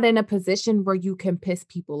you're not in a position where you can piss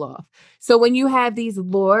people off. So when you have these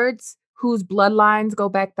lords whose bloodlines go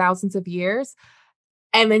back thousands of years,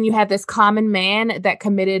 and then you have this common man that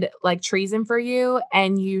committed like treason for you,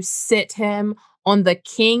 and you sit him on the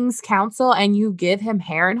king's council and you give him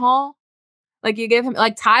Harrenhal, like you give him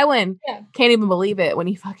like Tywin can't even believe it when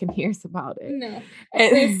he fucking hears about it. No,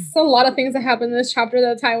 there's a lot of things that happen in this chapter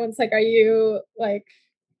that Tywin's like, are you like,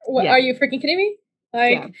 what, are you freaking kidding me?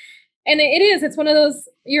 Like, and it's one of those,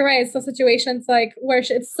 you're right, it's those situations like where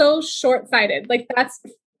it's so short-sighted. Like that's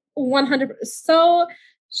 100% so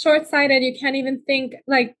short-sighted. You can't even think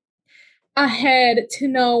like ahead to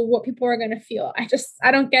know what people are going to feel. I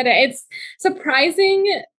don't get it. It's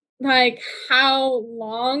surprising like how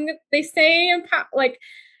long they stay in power. Like,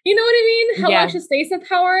 you know what I mean? How long she stays in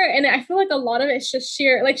power. And I feel like a lot of it's just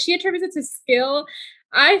sheer, like she attributes it to skill.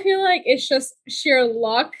 I feel like it's just sheer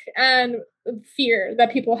luck and fear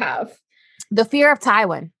that people have. The fear of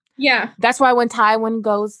Tywin. Yeah. That's why when Tywin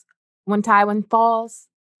falls,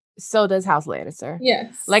 so does House Lannister.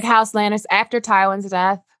 Yes. Like House Lannister, after Tywin's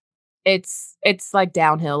death, it's like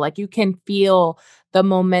downhill. Like you can feel the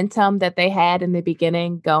momentum that they had in the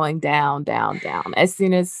beginning going down, down, down as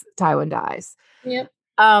soon as Tywin dies. Yep.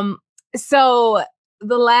 So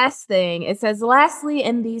the last thing, it says, lastly,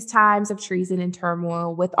 in these times of treason and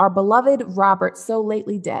turmoil, with our beloved Robert so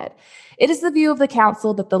lately dead, it is the view of the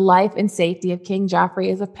council that the life and safety of King Joffrey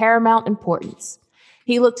is of paramount importance.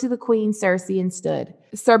 He looked to the queen, Cersei, and stood.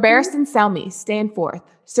 Sir Barristan Selmy, stand forth.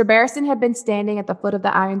 Sir Barristan had been standing at the foot of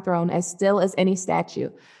the Iron Throne as still as any statue,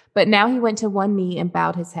 But now he went to one knee and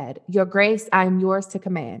bowed his head. Your grace, I am yours to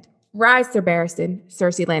command. Rise, Sir Barristan,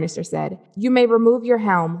 Cersei Lannister said. You may remove your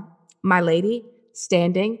helm, my lady.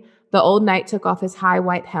 Standing, the old knight took off his high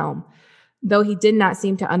white helm, though he did not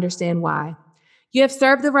seem to understand why. You have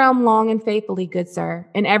served the realm long and faithfully, good sir,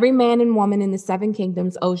 and every man and woman in the 7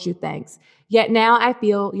 kingdoms owes you thanks. Yet now I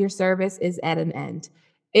feel your service is at an end.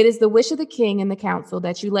 It is the wish of the king and the council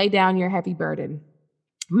that you lay down your heavy burden.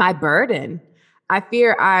 My burden? I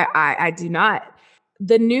fear I do not.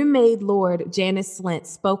 The new made Lord, Janos Slynt,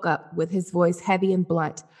 spoke up with his voice heavy and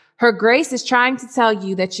blunt. Her grace is trying to tell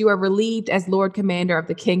you that you are relieved as Lord Commander of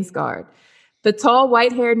the Kingsguard. The tall,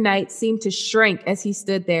 white-haired knight seemed to shrink as he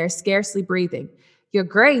stood there, scarcely breathing. Your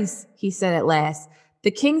grace, he said at last,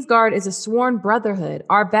 the Kingsguard is a sworn brotherhood.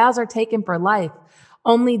 Our vows are taken for life.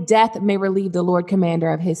 Only death may relieve the Lord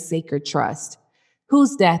Commander of his sacred trust.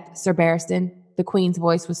 Whose death, Sir Barristan? The queen's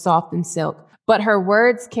voice was soft and silk, but her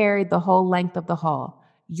words carried the whole length of the hall.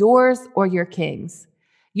 Yours or your king's?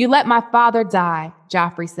 You let my father die,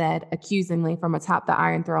 Joffrey said, accusingly from atop the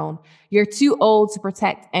Iron Throne. You're too old to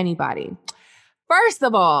protect anybody. First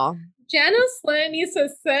of all, Janos Slynt needs to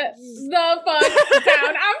sit the fuck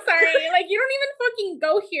down. I'm sorry. Like, you don't even fucking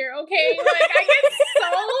go here, okay? Like, I get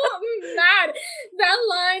so mad. That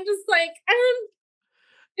line just like,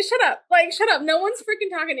 shut up. Like, shut up. No one's freaking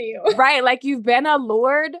talking to you. Right, like you've been a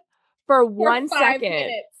lord for 1 second.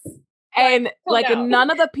 Minutes. And like none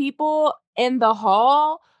of the people in the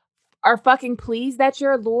hall are fucking pleased that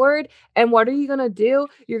you're Lord. And what are you gonna do?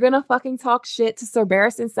 You're gonna fucking talk shit to Sir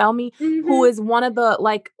Barristan Selmy, who is one of the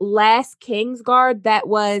like last Kingsguard that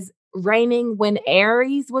was reigning when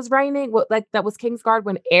Aerys was reigning. Like that was Kingsguard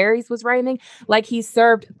when Aerys was reigning. Like he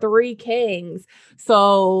served 3 kings.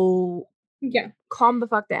 So yeah, calm the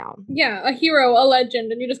fuck down. Yeah, a hero, a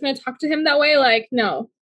legend, and you're just gonna talk to him that way? Like, no.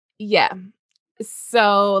 Yeah.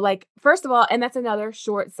 So, like, first of all, and that's another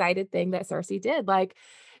short-sighted thing that Cersei did. Like,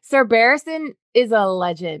 Sir Barristan is a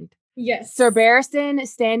legend. Yes. Sir Barristan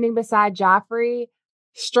standing beside Joffrey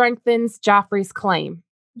strengthens Joffrey's claim.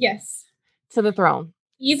 Yes. To the throne.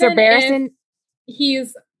 Even Sir Barristan, if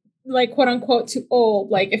he's like quote unquote too old,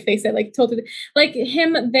 like if they said like tilted, like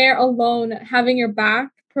him there alone having your back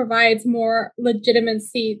provides more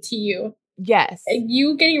legitimacy to you. Yes.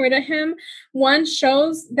 You getting rid of him, one,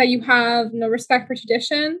 shows that you have no respect for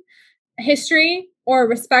tradition, history, or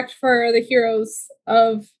respect for the heroes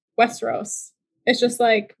of Westeros. It's just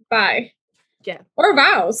like, bye. Yeah. Or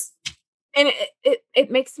vows. And it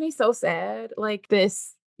makes me so sad. Like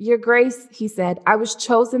this, your grace, he said, I was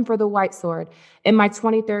chosen for the White Sword in my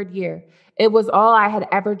 23rd year. It was all I had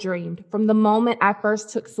ever dreamed. From the moment I first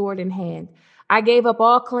took sword in hand, I gave up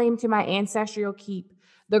all claim to my ancestral keep.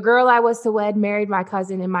 The girl I was to wed married my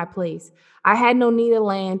cousin in my place. I had no need of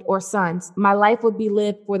land or sons. My life would be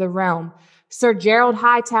lived for the realm. Sir Gerald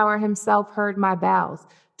Hightower himself heard my vows,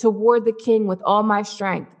 to ward the king with all my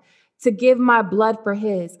strength, to give my blood for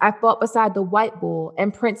his. I fought beside the White Bull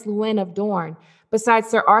and Prince Llewyn of Dorne, beside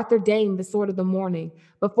Sir Arthur Dayne, the Sword of the Morning.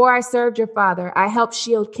 Before I served your father, I helped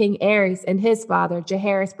shield King Aerys and his father,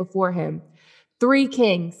 Jaehaerys, before him. 3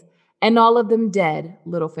 kings, and all of them dead,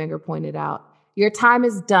 Littlefinger pointed out. Your time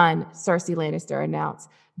is done, Cersei Lannister announced.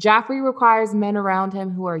 Joffrey requires men around him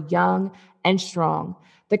who are young and strong.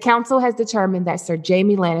 The council has determined that Sir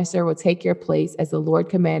Jaime Lannister will take your place as the Lord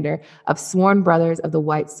Commander of Sworn Brothers of the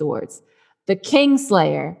White Swords. The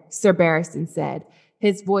Kingslayer, Sir Barristan said,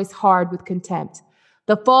 his voice hard with contempt.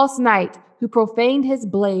 The false knight who profaned his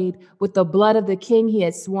blade with the blood of the king he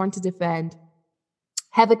had sworn to defend.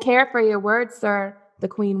 Have a care for your words, sir, the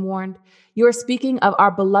queen warned. You are speaking of our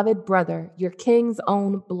beloved brother, your king's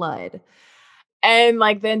own blood. And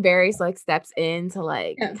like then Varys like steps in to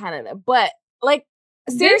like kind of, but like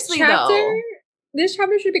seriously this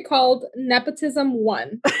chapter should be called Nepotism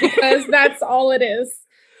 1 because that's all it is.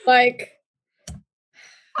 Like,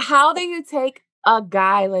 how do you take a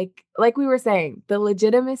guy like we were saying, the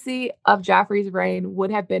legitimacy of Joffrey's reign would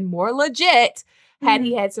have been more legit had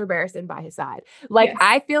he had Sir Barristan by his side. Like, yes.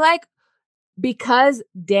 I feel like because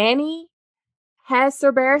Dany has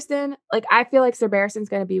Sir Barristan, like I feel like Sir Barristan's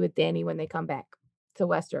going to be with Dany when they come back to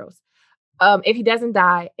Westeros. If he doesn't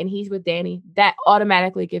die and he's with Dany, that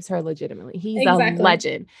automatically gives her legitimately. He's a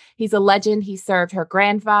legend. He's a legend. He served her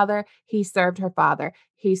grandfather. He served her father.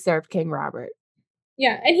 He served King Robert.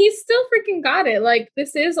 Yeah, and he's still freaking got it. Like,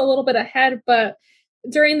 this is a little bit ahead, but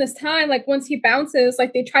during this time, like, once he bounces,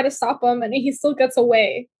 like, they try to stop him, and he still gets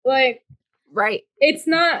away. Like, right. It's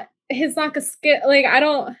not a skill. Like, I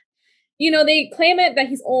don't, they claim it that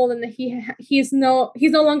he's old and that he's no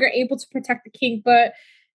longer able to protect the king, but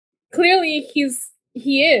clearly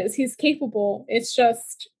he's capable. It's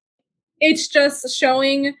just it's just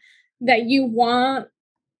showing that you want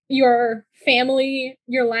your family,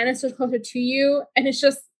 your Lannisters closer to you, and it's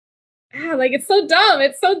just like it's so dumb.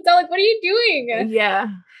 It's so dumb. Like, what are you doing? Yeah.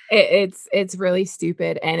 It's really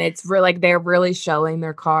stupid, and it's really like they're really showing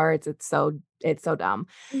their cards. It's so dumb.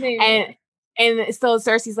 Maybe. And so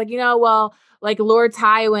Cersei's like, well, like Lord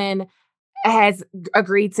Tywin has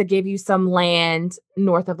agreed to give you some land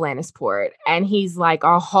north of Lannisport. And he's like,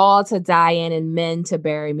 a hall to die in and men to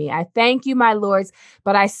bury me. I thank you, my lords,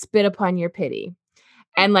 but I spit upon your pity.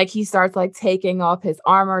 And like he starts like taking off his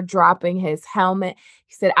armor, dropping his helmet.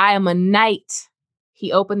 He said, I am a knight.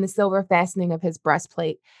 He opened the silver fastening of his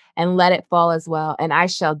breastplate and let it fall as well. And I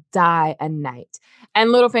shall die a knight. And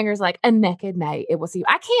Littlefinger's like, a naked knight. It will see.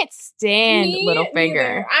 I can't stand Littlefinger.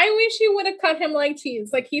 Neither. I wish he would have cut him like cheese.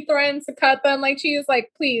 Like he threatens to cut them like cheese.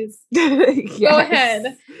 Like, please. Yes. Go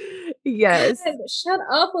ahead. Yes. God, shut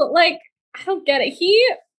up. Like, I don't get it.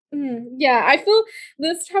 Yeah, I feel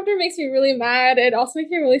this chapter makes me really mad. It also makes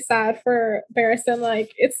me really sad for Barristan.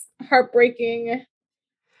 Like, it's heartbreaking.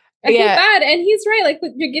 I feel bad, and he's right. Like,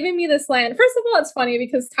 you're giving me this land. First of all, it's funny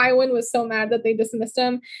because Tywin was so mad that they dismissed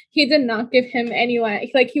him. He did not give him any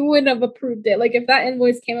land. Like, he wouldn't have approved it. Like, if that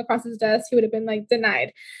invoice came across his desk, he would have been like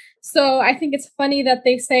denied. So I think it's funny that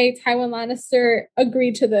they say Tywin Lannister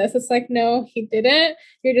agreed to this. It's like, no, he didn't.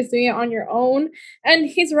 You're just doing it on your own. And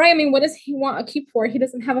he's right. I mean, what does he want a keep for? He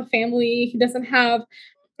doesn't have a family. He doesn't have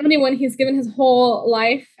anyone. He's given his whole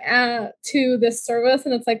life to this service.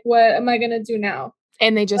 And it's like, what am I going to do now?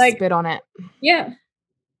 And they just spit on it. Yeah.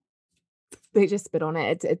 They just spit on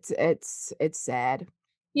it. It's sad.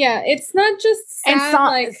 Yeah. It's not just sad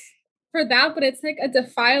like for that, but it's like a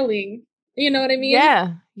defiling. You know what I mean?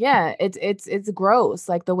 Yeah. Yeah. It's gross,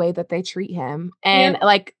 like the way that they treat him. And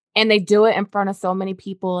and they do it in front of so many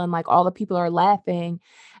people, and like all the people are laughing.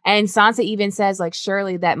 And Sansa even says, like,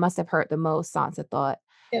 surely that must have hurt the most, Sansa thought.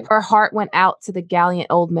 Yep. Her heart went out to the gallant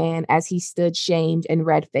old man as he stood shamed and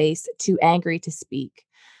red-faced, too angry to speak.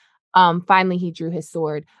 Finally, he drew his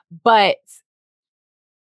sword. But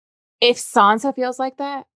if Sansa feels like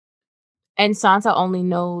that, and Sansa only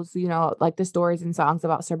knows, like the stories and songs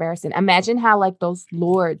about Sir Barristan, imagine how like those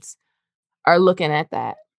lords are looking at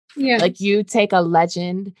that. Yeah. Like you take a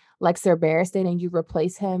legend like Sir Barristan and you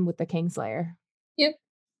replace him with the Kingslayer. Yep.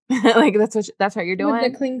 Like that's what you're doing?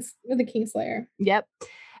 With the Kingslayer. Yep.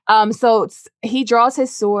 So he draws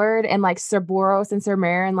his sword, and like Sir Boros and Sir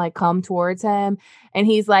Meryn like come towards him, and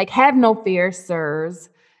he's like, have no fear, sirs.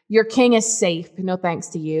 Your king is safe, no thanks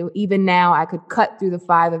to you. Even now, I could cut through the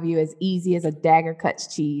five of you as easy as a dagger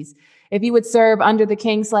cuts cheese. If you would serve under the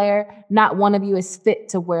Kingslayer, not one of you is fit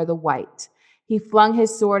to wear the white. He flung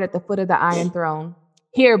his sword at the foot of the Iron Throne.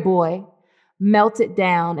 Here, boy, melt it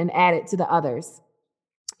down and add it to the others,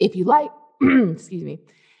 if you like. Excuse me.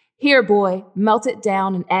 Here, boy, melt it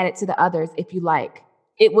down and add it to the others, if you like.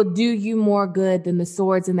 It will do you more good than the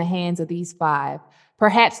swords in the hands of these five.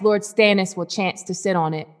 Perhaps Lord Stannis will chance to sit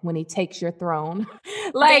on it when he takes your throne.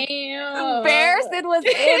 Like, Barristan was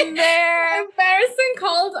in there. Barristan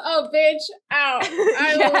called a bitch out.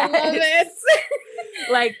 I love it.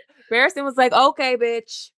 Like, Barristan was like, okay,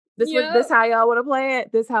 bitch. This how y'all want to play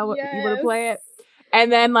it? This how you want to play it?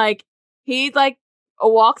 And then, like, he, like,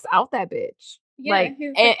 walks out that bitch. Yeah, like,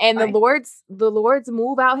 and the lords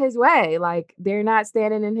move out his way. Like, they're not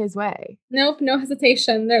standing in his way. Nope, no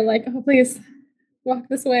hesitation. They're like, oh, please walk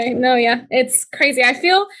this way. No, yeah, it's crazy. I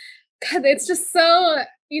feel, God, it's just so,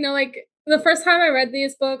 like the first time I read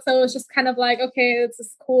these books, I was just kind of like, okay, this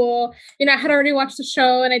is cool. I had already watched the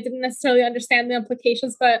show and I didn't necessarily understand the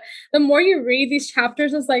implications, but the more you read these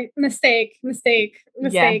chapters, it's like mistake.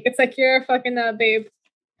 Yeah. It's like, you're a fucking babe.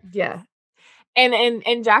 Yeah. And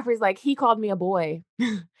Joffrey's like, he called me a boy.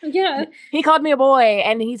 Yeah. He called me a boy,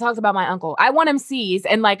 and he talks about my uncle. I want him seized,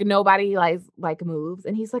 and like nobody like moves.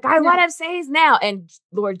 And he's like, I want him seized now. And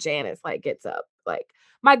Lord Janis like gets up, like,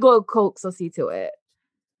 my gold cloaks will see to it.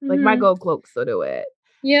 Like, my gold cloaks will do it.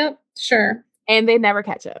 Yep, sure. And they never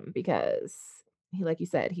catch him because he, like you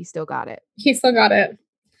said, he still got it. He still got it.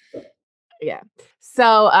 Yeah.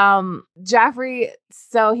 So, Joffrey,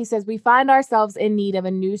 he says, we find ourselves in need of a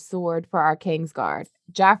new sword for our king's guard.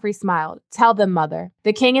 Joffrey smiled. Tell them, mother.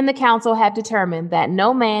 The king and the council have determined that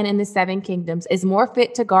no man in the Seven Kingdoms is more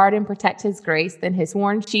fit to guard and protect his grace than his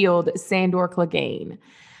horned shield, Sandor Clegane.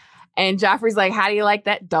 And Joffrey's like, how do you like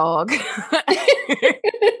that dog?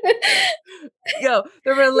 Yo,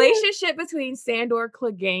 the relationship between Sandor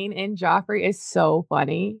Clegane and Joffrey is so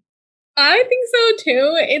funny. I think so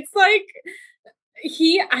too. It's like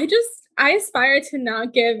I aspire to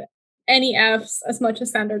not give any F's as much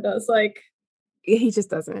as Sandor does. Like, He just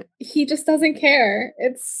doesn't. He just doesn't care.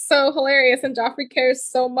 It's so hilarious, and Joffrey cares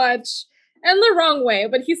so much, and the wrong way,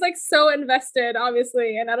 but he's like so invested,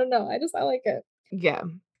 obviously, and I don't know. I like it. Yeah.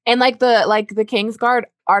 And like the Kingsguard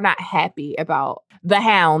are not happy about the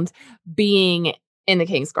Hound being in the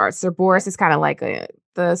Kingsguard. Sir Boris is kind of like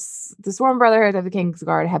the Sworn Brotherhood of the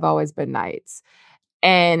Kingsguard have always been knights.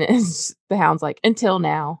 And the Hound's like, until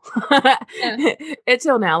now. Yeah.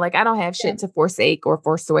 Until now. Like, I don't have shit to forsake or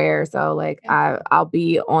forswear. So like I'll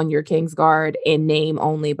be on your Kingsguard in name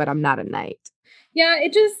only, but I'm not a knight. Yeah,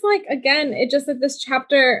 it just like again, it just that this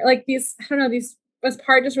chapter, like these, I don't know, this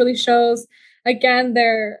part just really shows again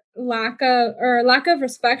their lack of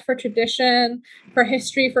respect for tradition, for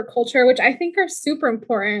history, for culture, which I think are super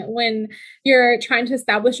important when you're trying to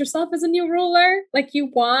establish yourself as a new ruler. Like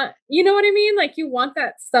you want, you know what I mean? Like you want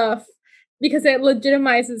that stuff because it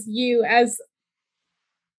legitimizes you as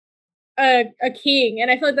a king.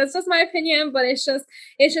 And I feel like that's just my opinion, but it's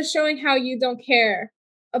just showing how you don't care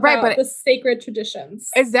about the sacred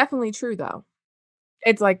traditions. It's definitely true though.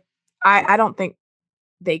 It's like I don't think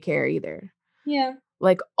they care either. Yeah.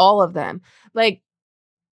 Like all of them. Like,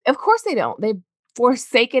 of course they don't. They've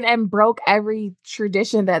forsaken and broke every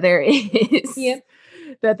tradition that there is. Yep.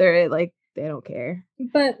 That they're like, they don't care.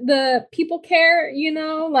 But the people care, you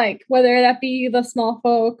know, like whether that be the small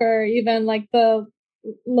folk or even like the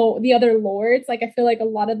other lords. Like I feel like a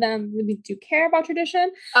lot of them really do care about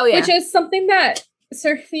tradition. Oh yeah. Which is something that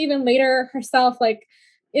Cersei even later herself, like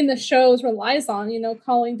in the shows, relies on, you know,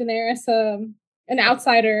 calling Daenerys an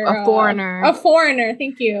outsider, a foreigner.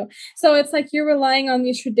 Thank you. So it's like you're relying on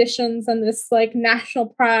these traditions and this like national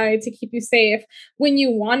pride to keep you safe when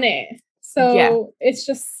you want it. So it's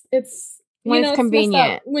when it's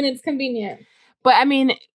convenient. When it's convenient. But I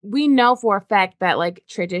mean, we know for a fact that like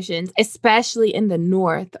traditions, especially in the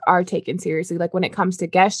North, are taken seriously. Like when it comes to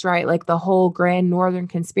guest right, like the whole Grand Northern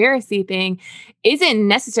Conspiracy thing isn't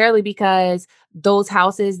necessarily because those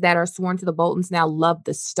houses that are sworn to the Boltons now love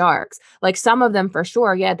the Starks. Like some of them for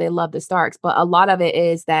sure, yeah, they love the Starks. But a lot of it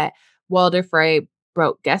is that Walder Frey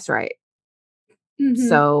broke guest right. Mm-hmm.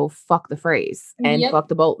 So fuck the Freys and fuck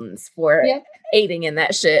the Boltons for aiding in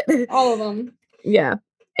that shit. All of them. Yeah.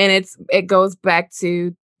 And it goes back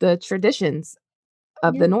to the traditions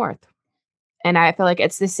of the North. And I feel like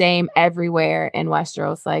it's the same everywhere in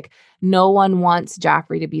Westeros. Like no one wants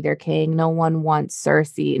Joffrey to be their king. No one wants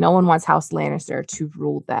Cersei. No one wants House Lannister to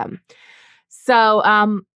rule them. So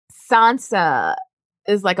Sansa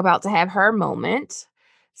is like about to have her moment.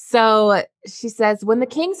 So she says, when the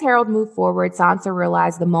King's Herald moved forward, Sansa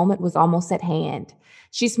realized the moment was almost at hand.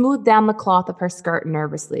 She smoothed down the cloth of her skirt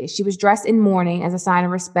nervously. She was dressed in mourning as a sign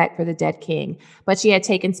of respect for the dead king, but she had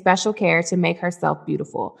taken special care to make herself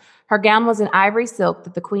beautiful. Her gown was an ivory silk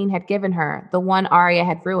that the queen had given her, the one Arya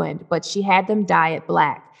had ruined, but she had them dye it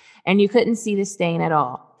black, and you couldn't see the stain at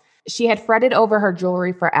all. She had fretted over her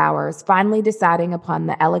jewelry for hours, finally deciding upon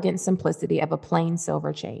the elegant simplicity of a plain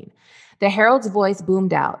silver chain. The herald's voice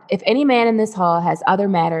boomed out. If any man in this hall has other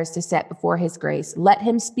matters to set before his grace, let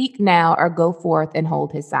him speak now or go forth and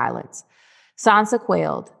hold his silence. Sansa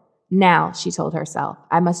quailed. Now, she told herself,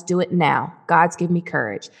 I must do it now. Gods give me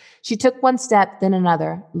courage. She took one step, then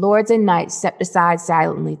another. Lords and knights stepped aside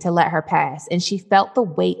silently to let her pass, and she felt the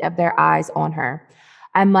weight of their eyes on her.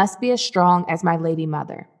 I must be as strong as my lady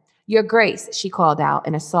mother. Your Grace, she called out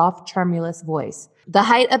in a soft, tremulous voice. The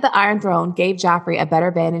height of the Iron Throne gave Joffrey a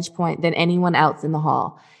better vantage point than anyone else in the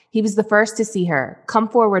hall. He was the first to see her. Come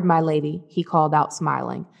forward, my lady, he called out,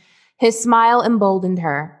 smiling. His smile emboldened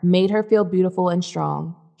her, made her feel beautiful and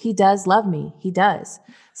strong. He does love me, he does.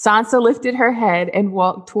 Sansa lifted her head and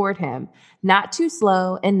walked toward him, not too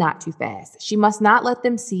slow and not too fast. She must not let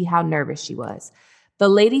them see how nervous she was. The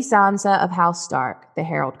Lady Sansa of House Stark, the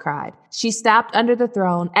herald cried. She stopped under the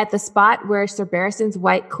throne at the spot where Sir Barristan's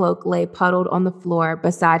white cloak lay puddled on the floor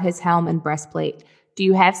beside his helm and breastplate. Do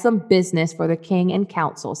you have some business for the king and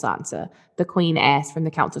council, Sansa? The queen asked from the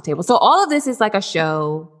council table. So all of this is like a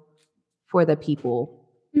show for the people.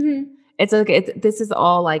 Mm-hmm. This is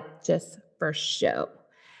all like just for show.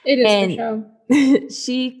 It is for show.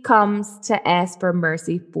 She comes to ask for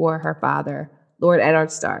mercy for her father, Lord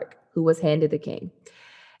Eddard Stark, who was handed the king.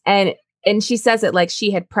 And she says it like she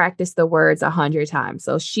had practiced the words 100 times.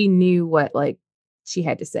 So she knew what like she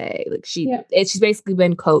had to say. Like she's basically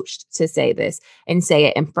been coached to say this and say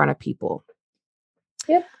it in front of people.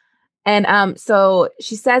 Yep. And so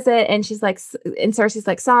she says it and she's like, and Cersei's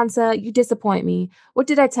like, Sansa, you disappoint me. What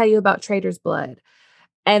did I tell you about traitor's blood?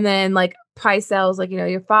 And then like Pycelle's like, you know,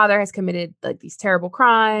 your father has committed like these terrible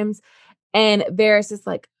crimes. And Varys is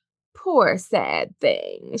like, poor sad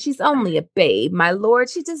thing. She's only a babe, my lord.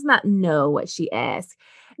 She does not know what she asks.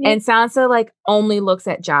 Yeah. And Sansa like only looks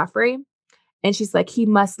at Joffrey and she's like, he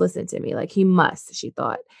must listen to me. Like he must, she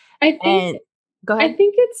thought. I think And go ahead. I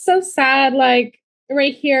think it's so sad, like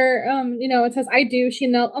right here, it says I do. She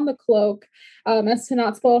knelt on the cloak, as to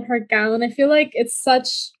not spoil her gown. I feel like it's such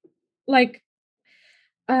like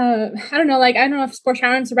I don't know, like I don't know if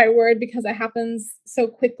foreshadowing is the right word because it happens so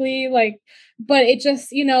quickly, like, but it just,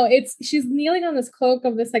 it's she's kneeling on this cloak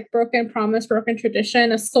of this like broken promise, broken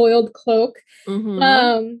tradition, a soiled cloak.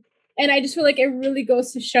 Mhm. And I just feel like it really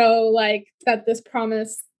goes to show like that this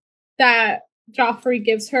promise that Joffrey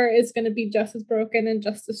gives her is going to be just as broken and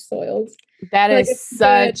just as soiled. That Like is it's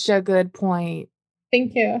good. such a good point.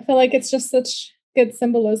 Thank you. I feel like it's just such good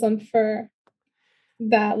symbolism for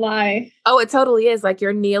that lie. Oh, it totally is. Like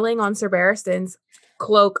you're kneeling on Sir Barristan's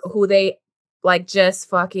cloak, who they like just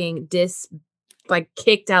fucking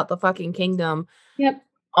kicked out the fucking kingdom. Yep.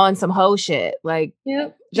 On some hoe shit. Like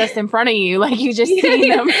Yep. just in front of you. Like you just Yeah, seen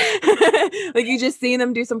yeah. them. Like you just seen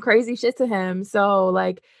them do some crazy shit to him. So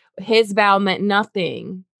like his vow meant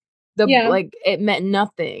nothing. Yeah. Like it meant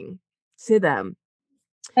nothing to them.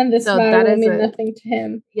 And this So vow that will is mean nothing to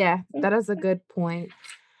him. Yeah, that is a good point.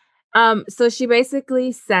 So she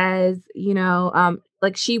basically says,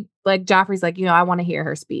 like Joffrey's like, I want to hear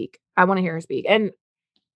her speak. I want to hear her speak. And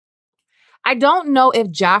I don't know if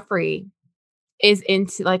Joffrey is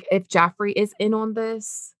if Joffrey is in on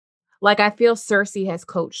this. Like I feel Cersei has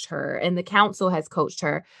coached her and the council has coached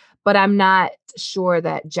her, but I'm not sure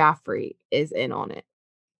that Joffrey is in on it.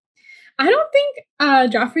 I don't think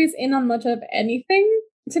Joffrey's in on much of anything,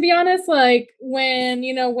 to be honest. Like when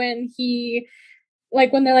he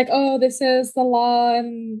like when they're like, oh, this is the law,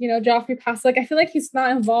 and Joffrey passed. Like I feel like he's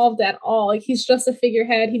not involved at all. Like he's just a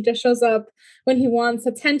figurehead. He just shows up when he wants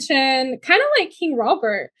attention, kind of like King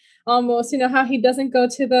Robert. Almost, how he doesn't go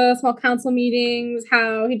to the small council meetings,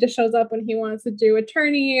 how he just shows up when he wants to do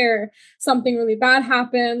attorney or something really bad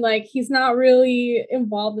happened. Like he's not really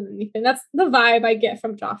involved in anything. That's the vibe I get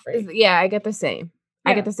from Joffrey. Yeah, I get the same.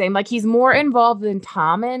 Yeah. I get the same. Like he's more involved than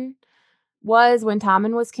Tommen was when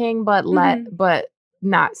Tommen was king, but but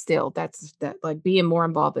not still. That's like being more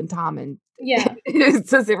involved than Tommen. Yeah. It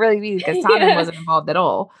doesn't really mean because Tommen wasn't involved at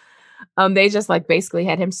all. They just like basically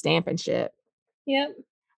had him stamping shit. Yep.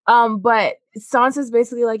 But Sansa's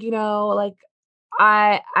basically like, like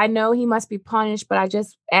I know he must be punished, but I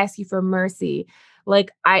just ask you for mercy.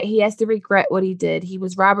 Like he has to regret what he did. He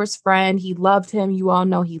was Robert's friend. He loved him. You all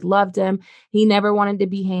know he loved him. He never wanted to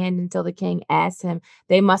be hanged until the king asked him.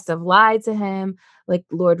 They must have lied to him, like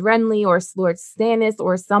Lord Renly or Lord Stannis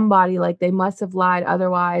or somebody. Like they must have lied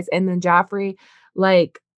otherwise. And then Joffrey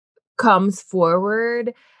like comes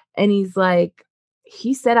forward and he's like,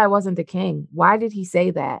 he said I wasn't the king. Why did he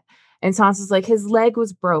say that? And Sansa's like, his leg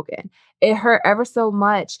was broken. It hurt ever so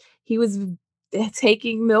much. He was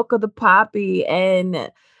taking milk of the poppy, and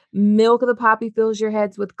milk of the poppy fills your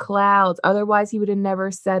heads with clouds. Otherwise, he would have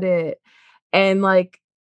never said it. And like,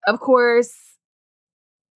 of course,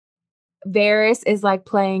 Varys is like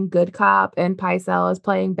playing good cop, and Pycelle is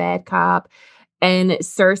playing bad cop, and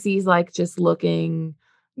Cersei's like just looking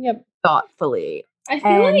thoughtfully. I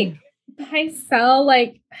feel like Pycelle,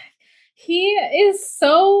 like he is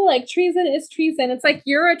so like treason is treason. It's like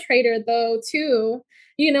you're a traitor though too.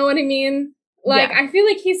 You know what I mean? Like I feel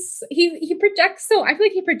like he projects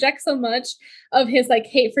so much of his like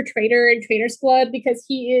hate for traitor and traitor's blood because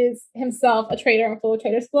he is himself a traitor and full of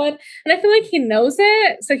traitor's blood. And I feel like he knows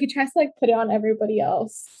it, so he tries to like put it on everybody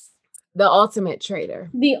else. The ultimate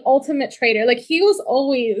traitor. The ultimate traitor. Like he was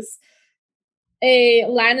always a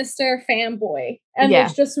Lannister fanboy, and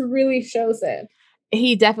this just really shows it.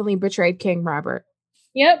 He definitely betrayed King Robert.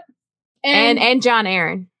 Yep. And Jon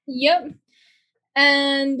Arryn. Yep.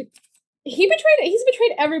 And he's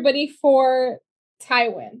betrayed everybody for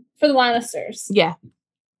Tywin, for the Lannisters. Yeah.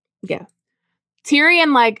 Yeah.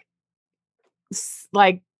 Tyrion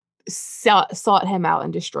sought him out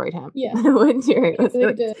and destroyed him. Yeah. When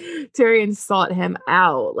Tyrion sought him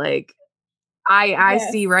out, like I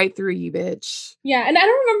see right through you, bitch. Yeah, and I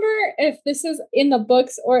don't remember if this is in the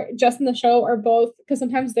books or just in the show or both, because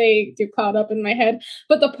sometimes they do cloud up in my head.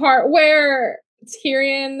 But the part where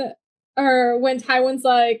Tyrion, or when Tywin's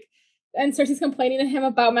like, and Cersei's complaining to him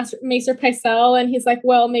about Maester Pycelle, and he's like,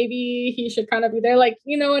 well, maybe he should kind of be there. Like,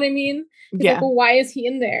 you know what I mean? He's like, well, why is he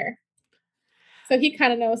in there? So he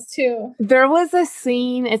kind of knows too. There was a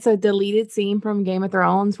scene, it's a deleted scene from Game of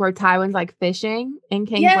Thrones where Tywin's like fishing in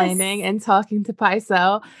King's Landing and talking to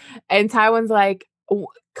Pycelle. And Tywin's like,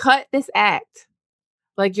 cut this act.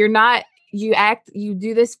 Like, you're not you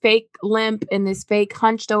do this fake limp and this fake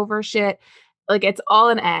hunched over shit. Like, it's all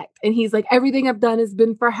an act. And he's like, everything I've done has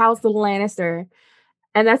been for House Lannister.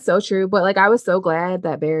 And that's so true. But like, I was so glad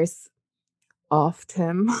that Varys offed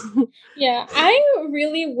him. Yeah, I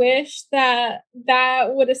really wish that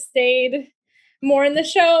would have stayed more in the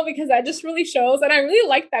show, because that just really shows. And I really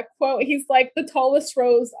like that quote. He's like, the tallest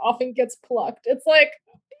rose often gets plucked. It's like,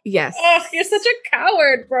 yes. Oh, you're such a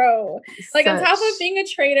coward, bro. Like, on top of being a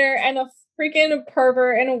traitor and a freaking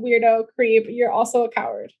pervert and a weirdo creep, you're also a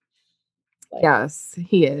coward. Like, yes,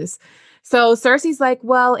 he is. So Cersei's like,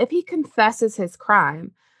 well, if he confesses his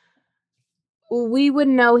crime, we would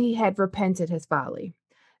know he had repented his folly.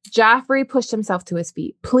 Joffrey pushed himself to his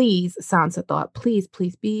feet. Please, Sansa thought, please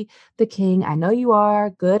be the king. I know you are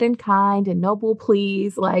good and kind and noble,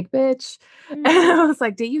 please. Like, bitch. Mm-hmm. And I was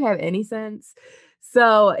like, do you have any sense?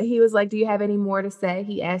 So he was like, do you have any more to say?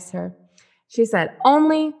 He asked her. She said,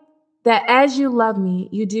 only that as you love me,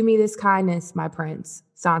 you do me this kindness, my prince,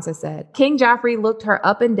 Sansa said. King Joffrey looked her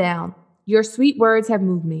up and down. Your sweet words have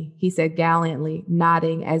moved me, he said gallantly,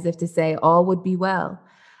 nodding as if to say all would be well.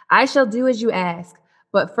 I shall do as you ask.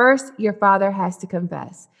 But first, your father has to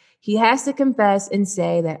confess. He has to confess and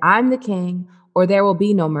say that I'm the king, or there will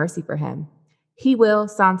be no mercy for him. He will,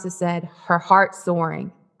 Sansa said, her heart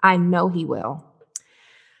soaring. I know he will.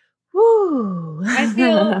 Woo. I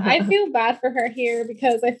feel bad for her here,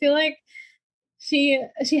 because I feel like she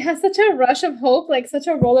has such a rush of hope, like such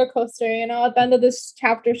a roller coaster, you know, at the end of this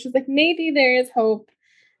chapter. She's like, maybe there is hope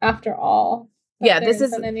after all. Yeah, this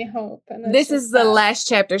is any hope. This is the last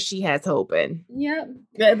chapter she has hope in. Yep.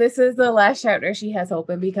 This is the last chapter she has hope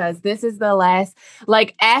in, because this is the last,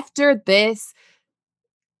 like, after this,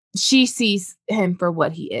 she sees him for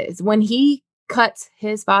what he is. When he cuts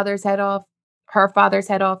his father's head off, her father's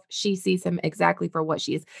head off, she sees him exactly for what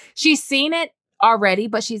she is. She's seen it already,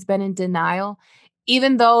 but she's been in denial.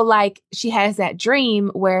 Even though, like, she has that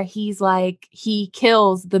dream where he's like, he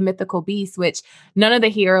kills the mythical beast, which none of the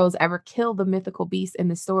heroes ever kill the mythical beast in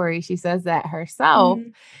the story. She says that herself. Mm-hmm.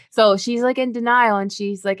 So she's like in denial, and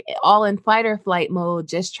she's like all in fight or flight mode,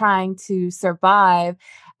 just trying to survive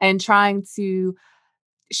and trying to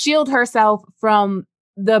shield herself from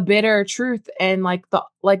the bitter truth and like the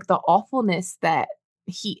awfulness that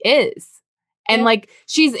he is. And like,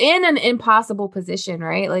 she's in an impossible position,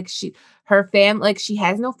 right? Like, her family, like, she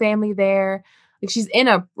has no family there. Like, she's in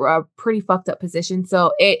a pretty fucked up position.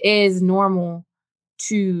 So it is normal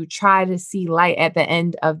to try to see light at the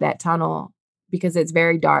end of that tunnel, because it's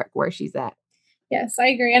very dark where she's at. Yes, I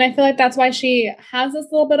agree. And I feel like that's why she has this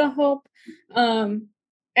little bit of hope. And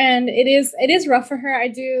it is rough for her. I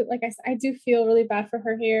do feel really bad for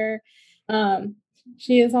her here.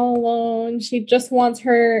 She is all alone. She just wants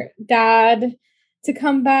her dad to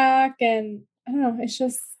come back, and I don't know,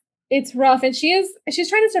 it's rough, and she's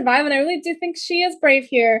trying to survive, and I really do think she is brave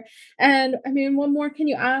here. And I mean, what more can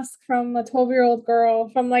you ask from a 12-year-old girl,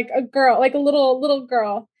 from like a girl, like a little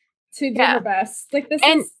girl, to do her best? Like, this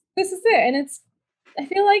is it, and I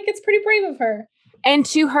feel like it's pretty brave of her. And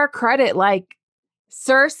to her credit, like,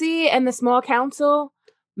 Cersei and the small council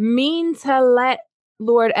mean to let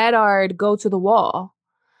Lord Eddard go to the wall.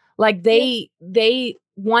 Like, they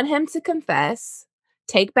want him to confess,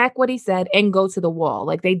 take back what he said, and go to the wall.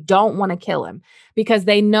 Like, they don't want to kill him, because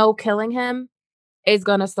they know killing him is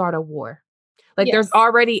going to start a war. Like, it's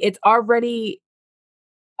already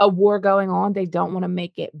a war going on. They don't want to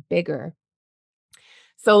make it bigger.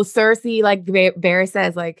 So Cersei, like Varys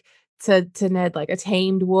says, like, to Ned, like, a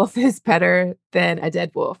tamed wolf is better than a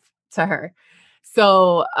dead wolf to her.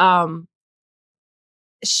 So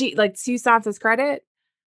she, like, to Sansa's credit,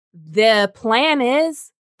 the plan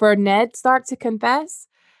is for Ned Stark to confess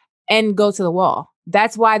and go to the wall.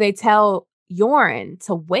 That's why they tell Yoren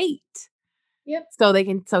to wait. Yep. So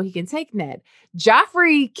he can take Ned.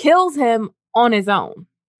 Joffrey kills him on his own.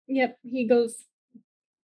 Yep. He goes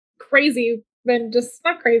crazy, and just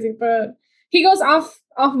not crazy, but he goes off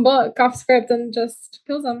script and just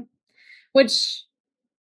kills him, which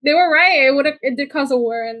they were right. It did cause a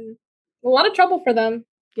war and a lot of trouble for them.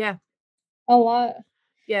 Yeah. A lot.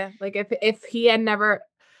 Yeah. Like, if he had never,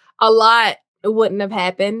 a lot wouldn't have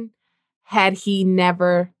happened had he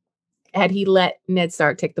let Ned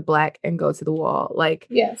Stark take the black and go to the wall. Like,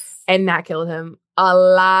 yes. And not kill him. A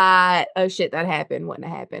lot of shit that happened wouldn't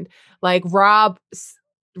have happened. Like, Robb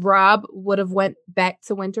would have went back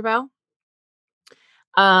to Winterfell.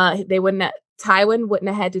 Tywin wouldn't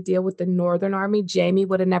have had to deal with the Northern Army. Jaime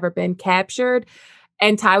would have never been captured,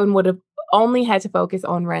 and Tywin would have only had to focus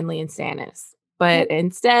on Renly and Stannis. But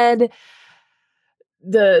instead,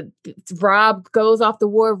 Robb goes off the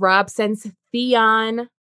war. Robb sends Theon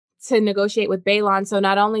to negotiate with Balon. So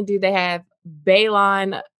not only do they have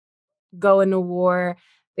Balon going to war,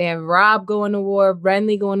 they have Robb going to war,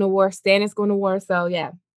 Renly going to war, Stannis going to war. So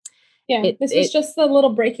yeah. Yeah, this was just a little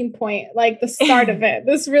breaking point, like the start of it.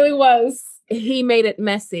 This really was. He made it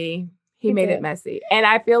messy. He made it messy. And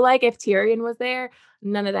I feel like if Tyrion was there,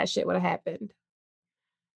 none of that shit would have happened.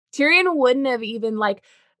 Tyrion wouldn't have even like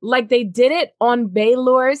they did it on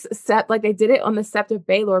Baelor's sept, like they did it on the Sept of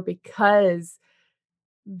Baelor because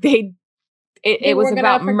it was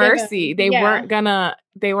about mercy. They weren't gonna,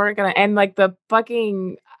 and like the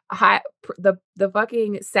fucking the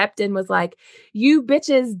fucking Septon was like, you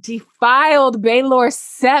bitches defiled Baelor's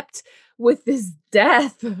sept with this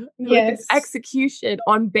death, with this execution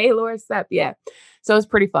on Baelor's sept. Yeah. So it's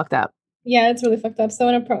pretty fucked up. Yeah, it's really fucked up. So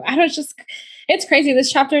it's crazy.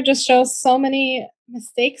 This chapter just shows so many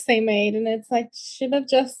mistakes they made, and it's like, should have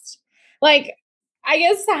just, like, I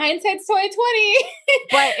guess hindsight's 2020.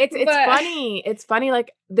 But it's funny. It's funny,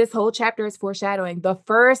 like, this whole chapter is foreshadowing. The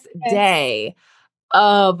first day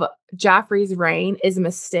of Joffrey's reign is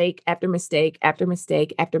mistake after mistake after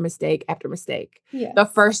mistake after mistake after mistake. Yes. The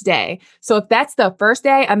first day. So if that's the first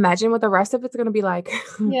day, imagine what the rest of it's going to be like.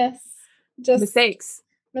 Yes. Just mistake.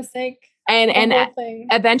 And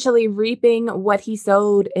eventually reaping what he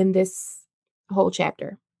sowed in this whole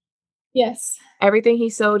chapter. Yes. Everything he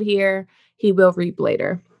sowed here, he will reap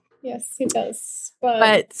later. Yes, he does.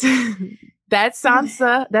 But that's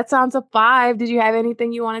Sansa. That's Sansa 5. Did you have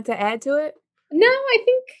anything you wanted to add to it? No, I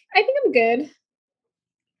think I'm good.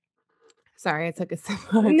 Sorry, I took a sip.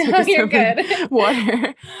 You're good.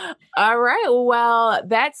 Water. All right. Well,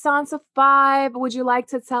 that's Sansa 5. Would you like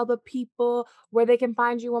to tell the people where they can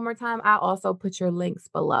find you one more time? I'll also put your links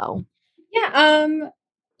below. Yeah.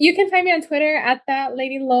 You can find me on Twitter at that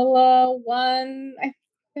Lady Lola 1. I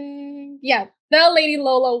think. Yeah, the Lady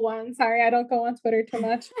Lola 1. Sorry, I don't go on Twitter too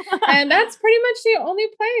much. And that's pretty much the only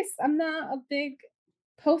place. I'm not a big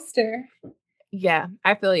poster. Yeah,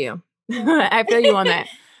 I feel you. I feel you on that.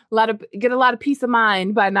 Get a lot of peace of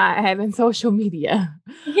mind by not having social media.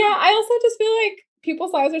 Yeah, I also just feel like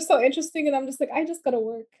people's lives are so interesting, and I'm just like, I just gotta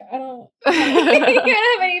work. I don't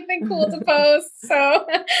have anything cool to post. So,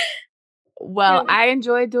 well, I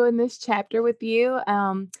enjoyed doing this chapter with you.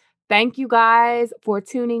 Thank you guys for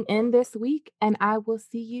tuning in this week, and I will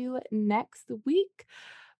see you next week.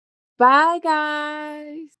 Bye,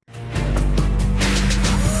 guys.